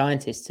playing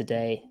scientists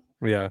today.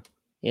 Yeah.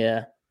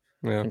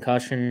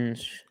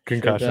 Concussions,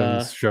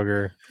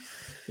 sugar.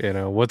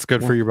 What's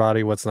good for your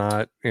body, what's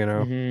not.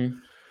 We're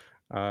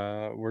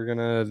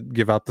gonna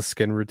give out the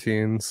skin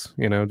routines.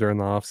 During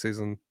the off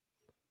season,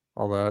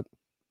 all that.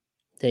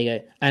 There you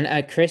go.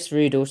 And Chris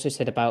Rude also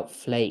said about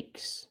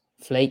flakes.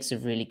 Flakes are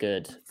really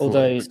good,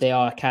 although they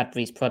are a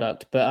Cadbury's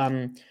product. But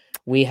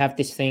we have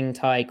this thing,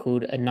 Ty,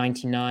 called a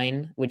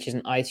 99, which is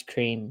an ice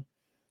cream,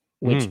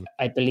 which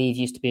I believe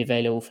used to be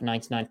available for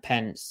 99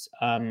 pence.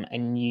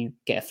 And you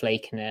get a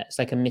flake in it. It's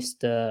like a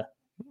Mr.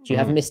 Do you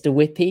have Mr.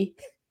 Whippy?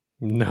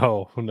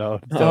 No.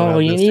 Oh,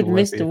 you need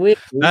Mr.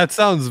 Whippy. That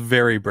sounds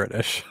very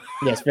British.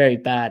 Yeah, it's very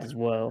bad as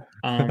well.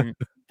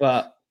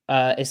 But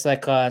it's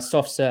like a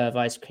soft serve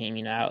ice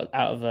cream, out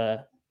of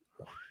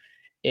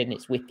and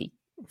it's whippy.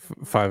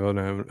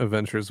 509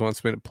 Adventures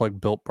wants me to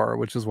plug Built Bar,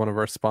 which is one of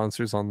our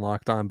sponsors on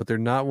Locked On, but they're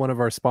not one of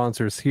our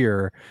sponsors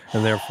here,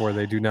 and therefore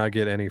they do not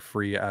get any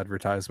free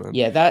advertisement.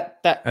 Yeah, that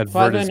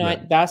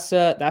 509. That's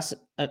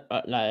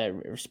like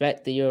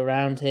respect that you're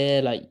around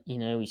here. Like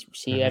we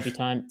see you every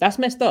time. That's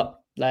messed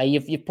up. Like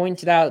you've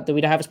pointed out that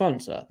we don't have a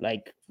sponsor.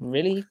 Like,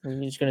 really?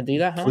 We're just gonna do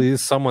that, huh?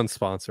 Please, someone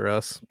sponsor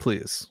us,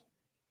 please.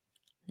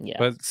 Yeah.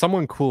 But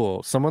someone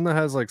cool, someone that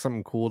has like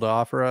something cool to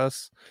offer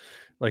us.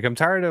 Like, I'm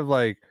tired of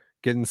like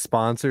getting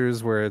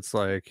sponsors where it's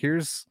like,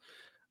 here's,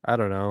 I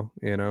don't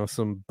know,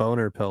 some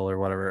boner pill or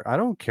whatever. I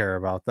don't care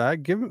about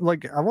that. Give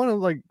like, I want to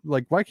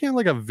like, why can't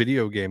like a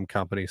video game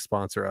company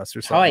sponsor us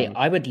or Ty, something?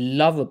 I would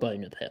love a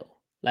boner pill.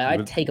 Like,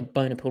 I'd take a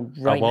boner pill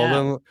right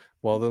now.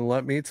 Well then,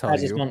 let me tell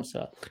As a you.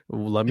 sponsor.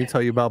 Let me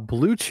tell you about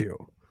Blue Chew.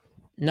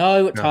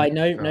 No, No, Ty,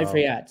 no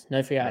free no. ads.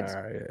 No free ads.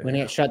 Yeah, We're gonna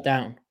get shut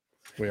down.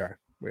 We are.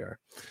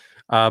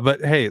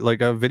 But hey,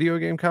 like a video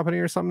game company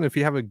or something, if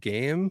you have a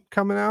game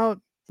coming out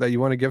that you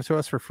want to give to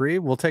us for free,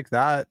 we'll take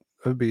that.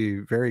 It would be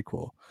very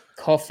cool.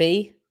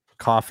 Coffee.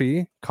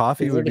 Coffee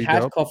We've would already be had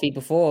dope. coffee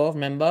before,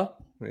 remember?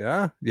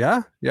 Yeah.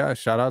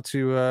 Shout out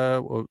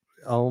to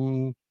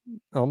Elm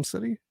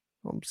City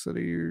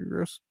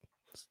Roast.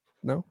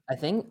 No, I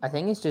think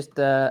it's just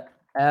the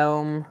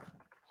Elm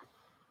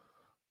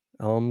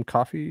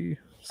Coffee.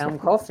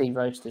 Coffee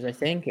Roasters. I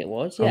think it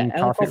was. Yeah, Elm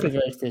Elm Coffee Coffee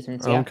Roasters in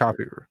Elm Seattle.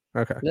 Coffee.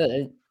 Okay.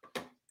 Look,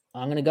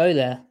 I'm gonna go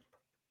there.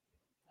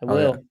 I Oh,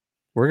 will. yeah.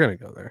 We're gonna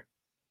go there.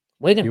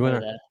 We're gonna go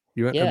there.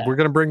 Yeah. We're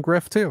gonna bring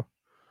Griff too.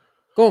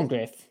 Go on,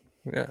 Griff.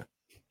 Yeah.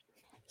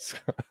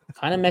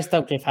 Kind of messed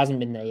up. Griff hasn't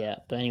been there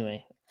yet, but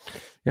anyway.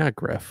 Yeah,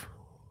 Griff.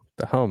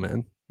 The hell,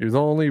 man. You're the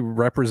only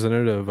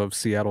representative of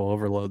Seattle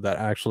Overload that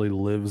actually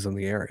lives in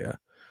the area.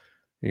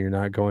 You're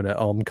not going to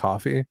Elm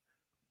Coffee.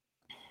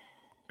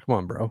 Come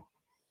on, bro.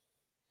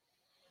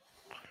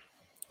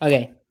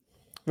 Okay.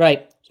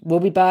 Right.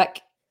 We'll be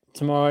back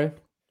tomorrow.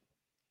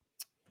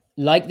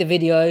 Like the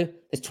video.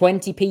 There's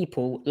 20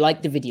 people.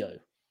 Like the video.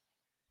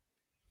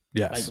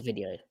 Yes. Like the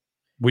video.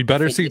 We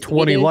better see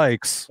 20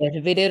 likes. If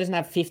the video doesn't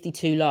have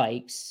 52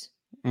 likes,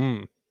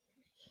 oh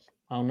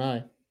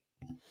no.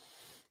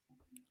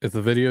 If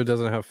the video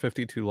doesn't have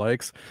 52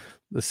 likes,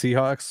 the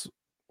Seahawks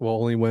will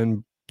only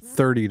win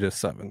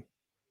 30-7.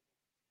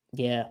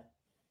 Yeah.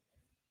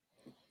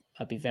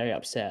 I'd be very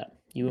upset.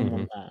 You wouldn't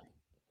want that.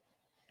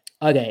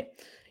 Okay.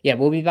 Yeah,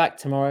 we'll be back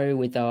tomorrow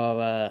with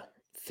our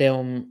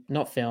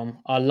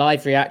our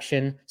live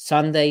reaction,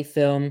 Sunday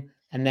film,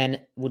 and then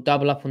we'll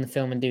double up on the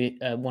film and do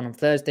one on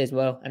Thursday as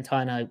well. And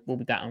Ty and I will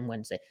be back on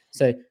Wednesday.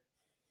 So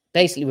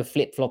basically we're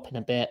flip-flopping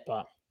a bit,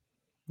 but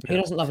who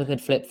doesn't love a good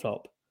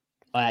flip-flop?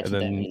 I actually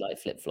don't really like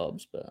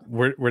flip-flops, but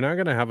we're not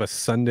gonna have a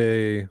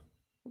Sunday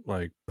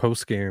like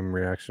post-game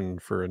reaction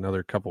for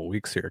another couple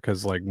weeks here,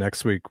 because like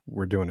next week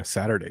we're doing a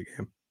Saturday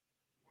game.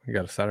 We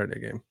got a Saturday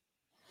game.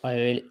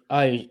 Oh,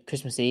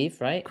 Christmas Eve,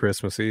 right?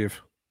 Christmas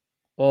Eve.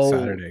 Oh,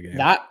 Saturday game.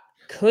 That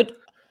could.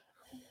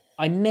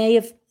 I may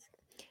have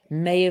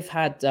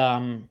had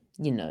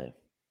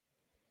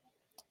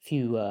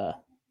few of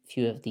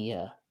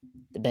the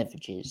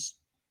beverages.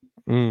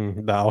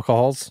 The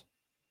alcohols.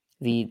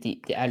 The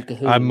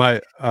alcohol. I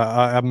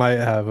might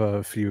have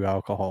a few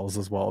alcohols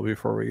as well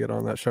before we get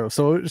on that show,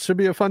 so it should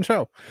be a fun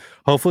show.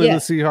 Hopefully the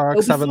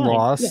Seahawks haven't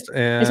lost,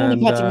 and it's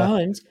only Patrick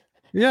Mahomes.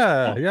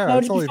 Yeah,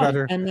 it's only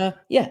Patrick. And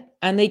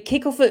and they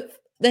kick off at.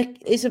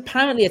 It's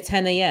apparently at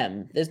 10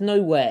 a.m. There's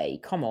no way.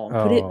 Come on,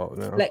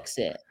 flex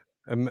it.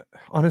 On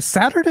a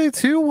Saturday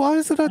too? Why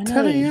is it at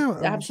 10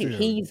 a.m.? Absolute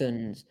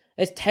heathens.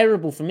 It's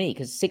terrible for me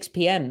because 6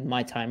 p.m.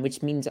 my time,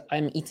 which means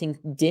I'm eating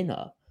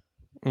dinner.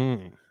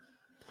 And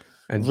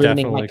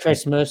ruining my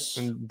Christmas.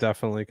 And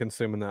definitely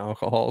consuming the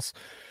alcohols.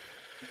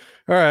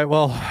 All right,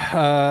 well,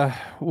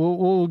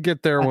 we'll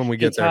get there when we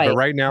get there. But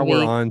right now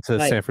we're on to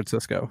San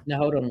Francisco. No,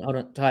 hold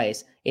on, Ty.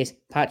 It's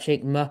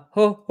Patrick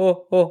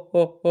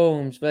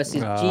Mahomes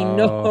versus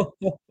Gino.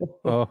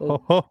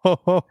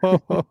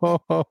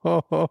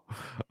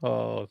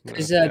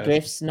 Because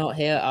Griff's not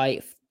here,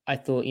 I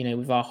thought,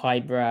 with our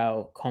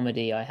highbrow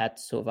comedy, I had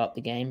to sort of up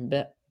the game a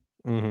bit.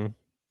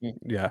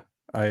 Yeah,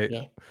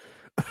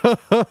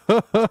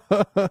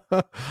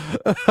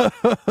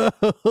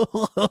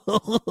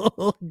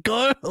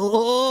 God.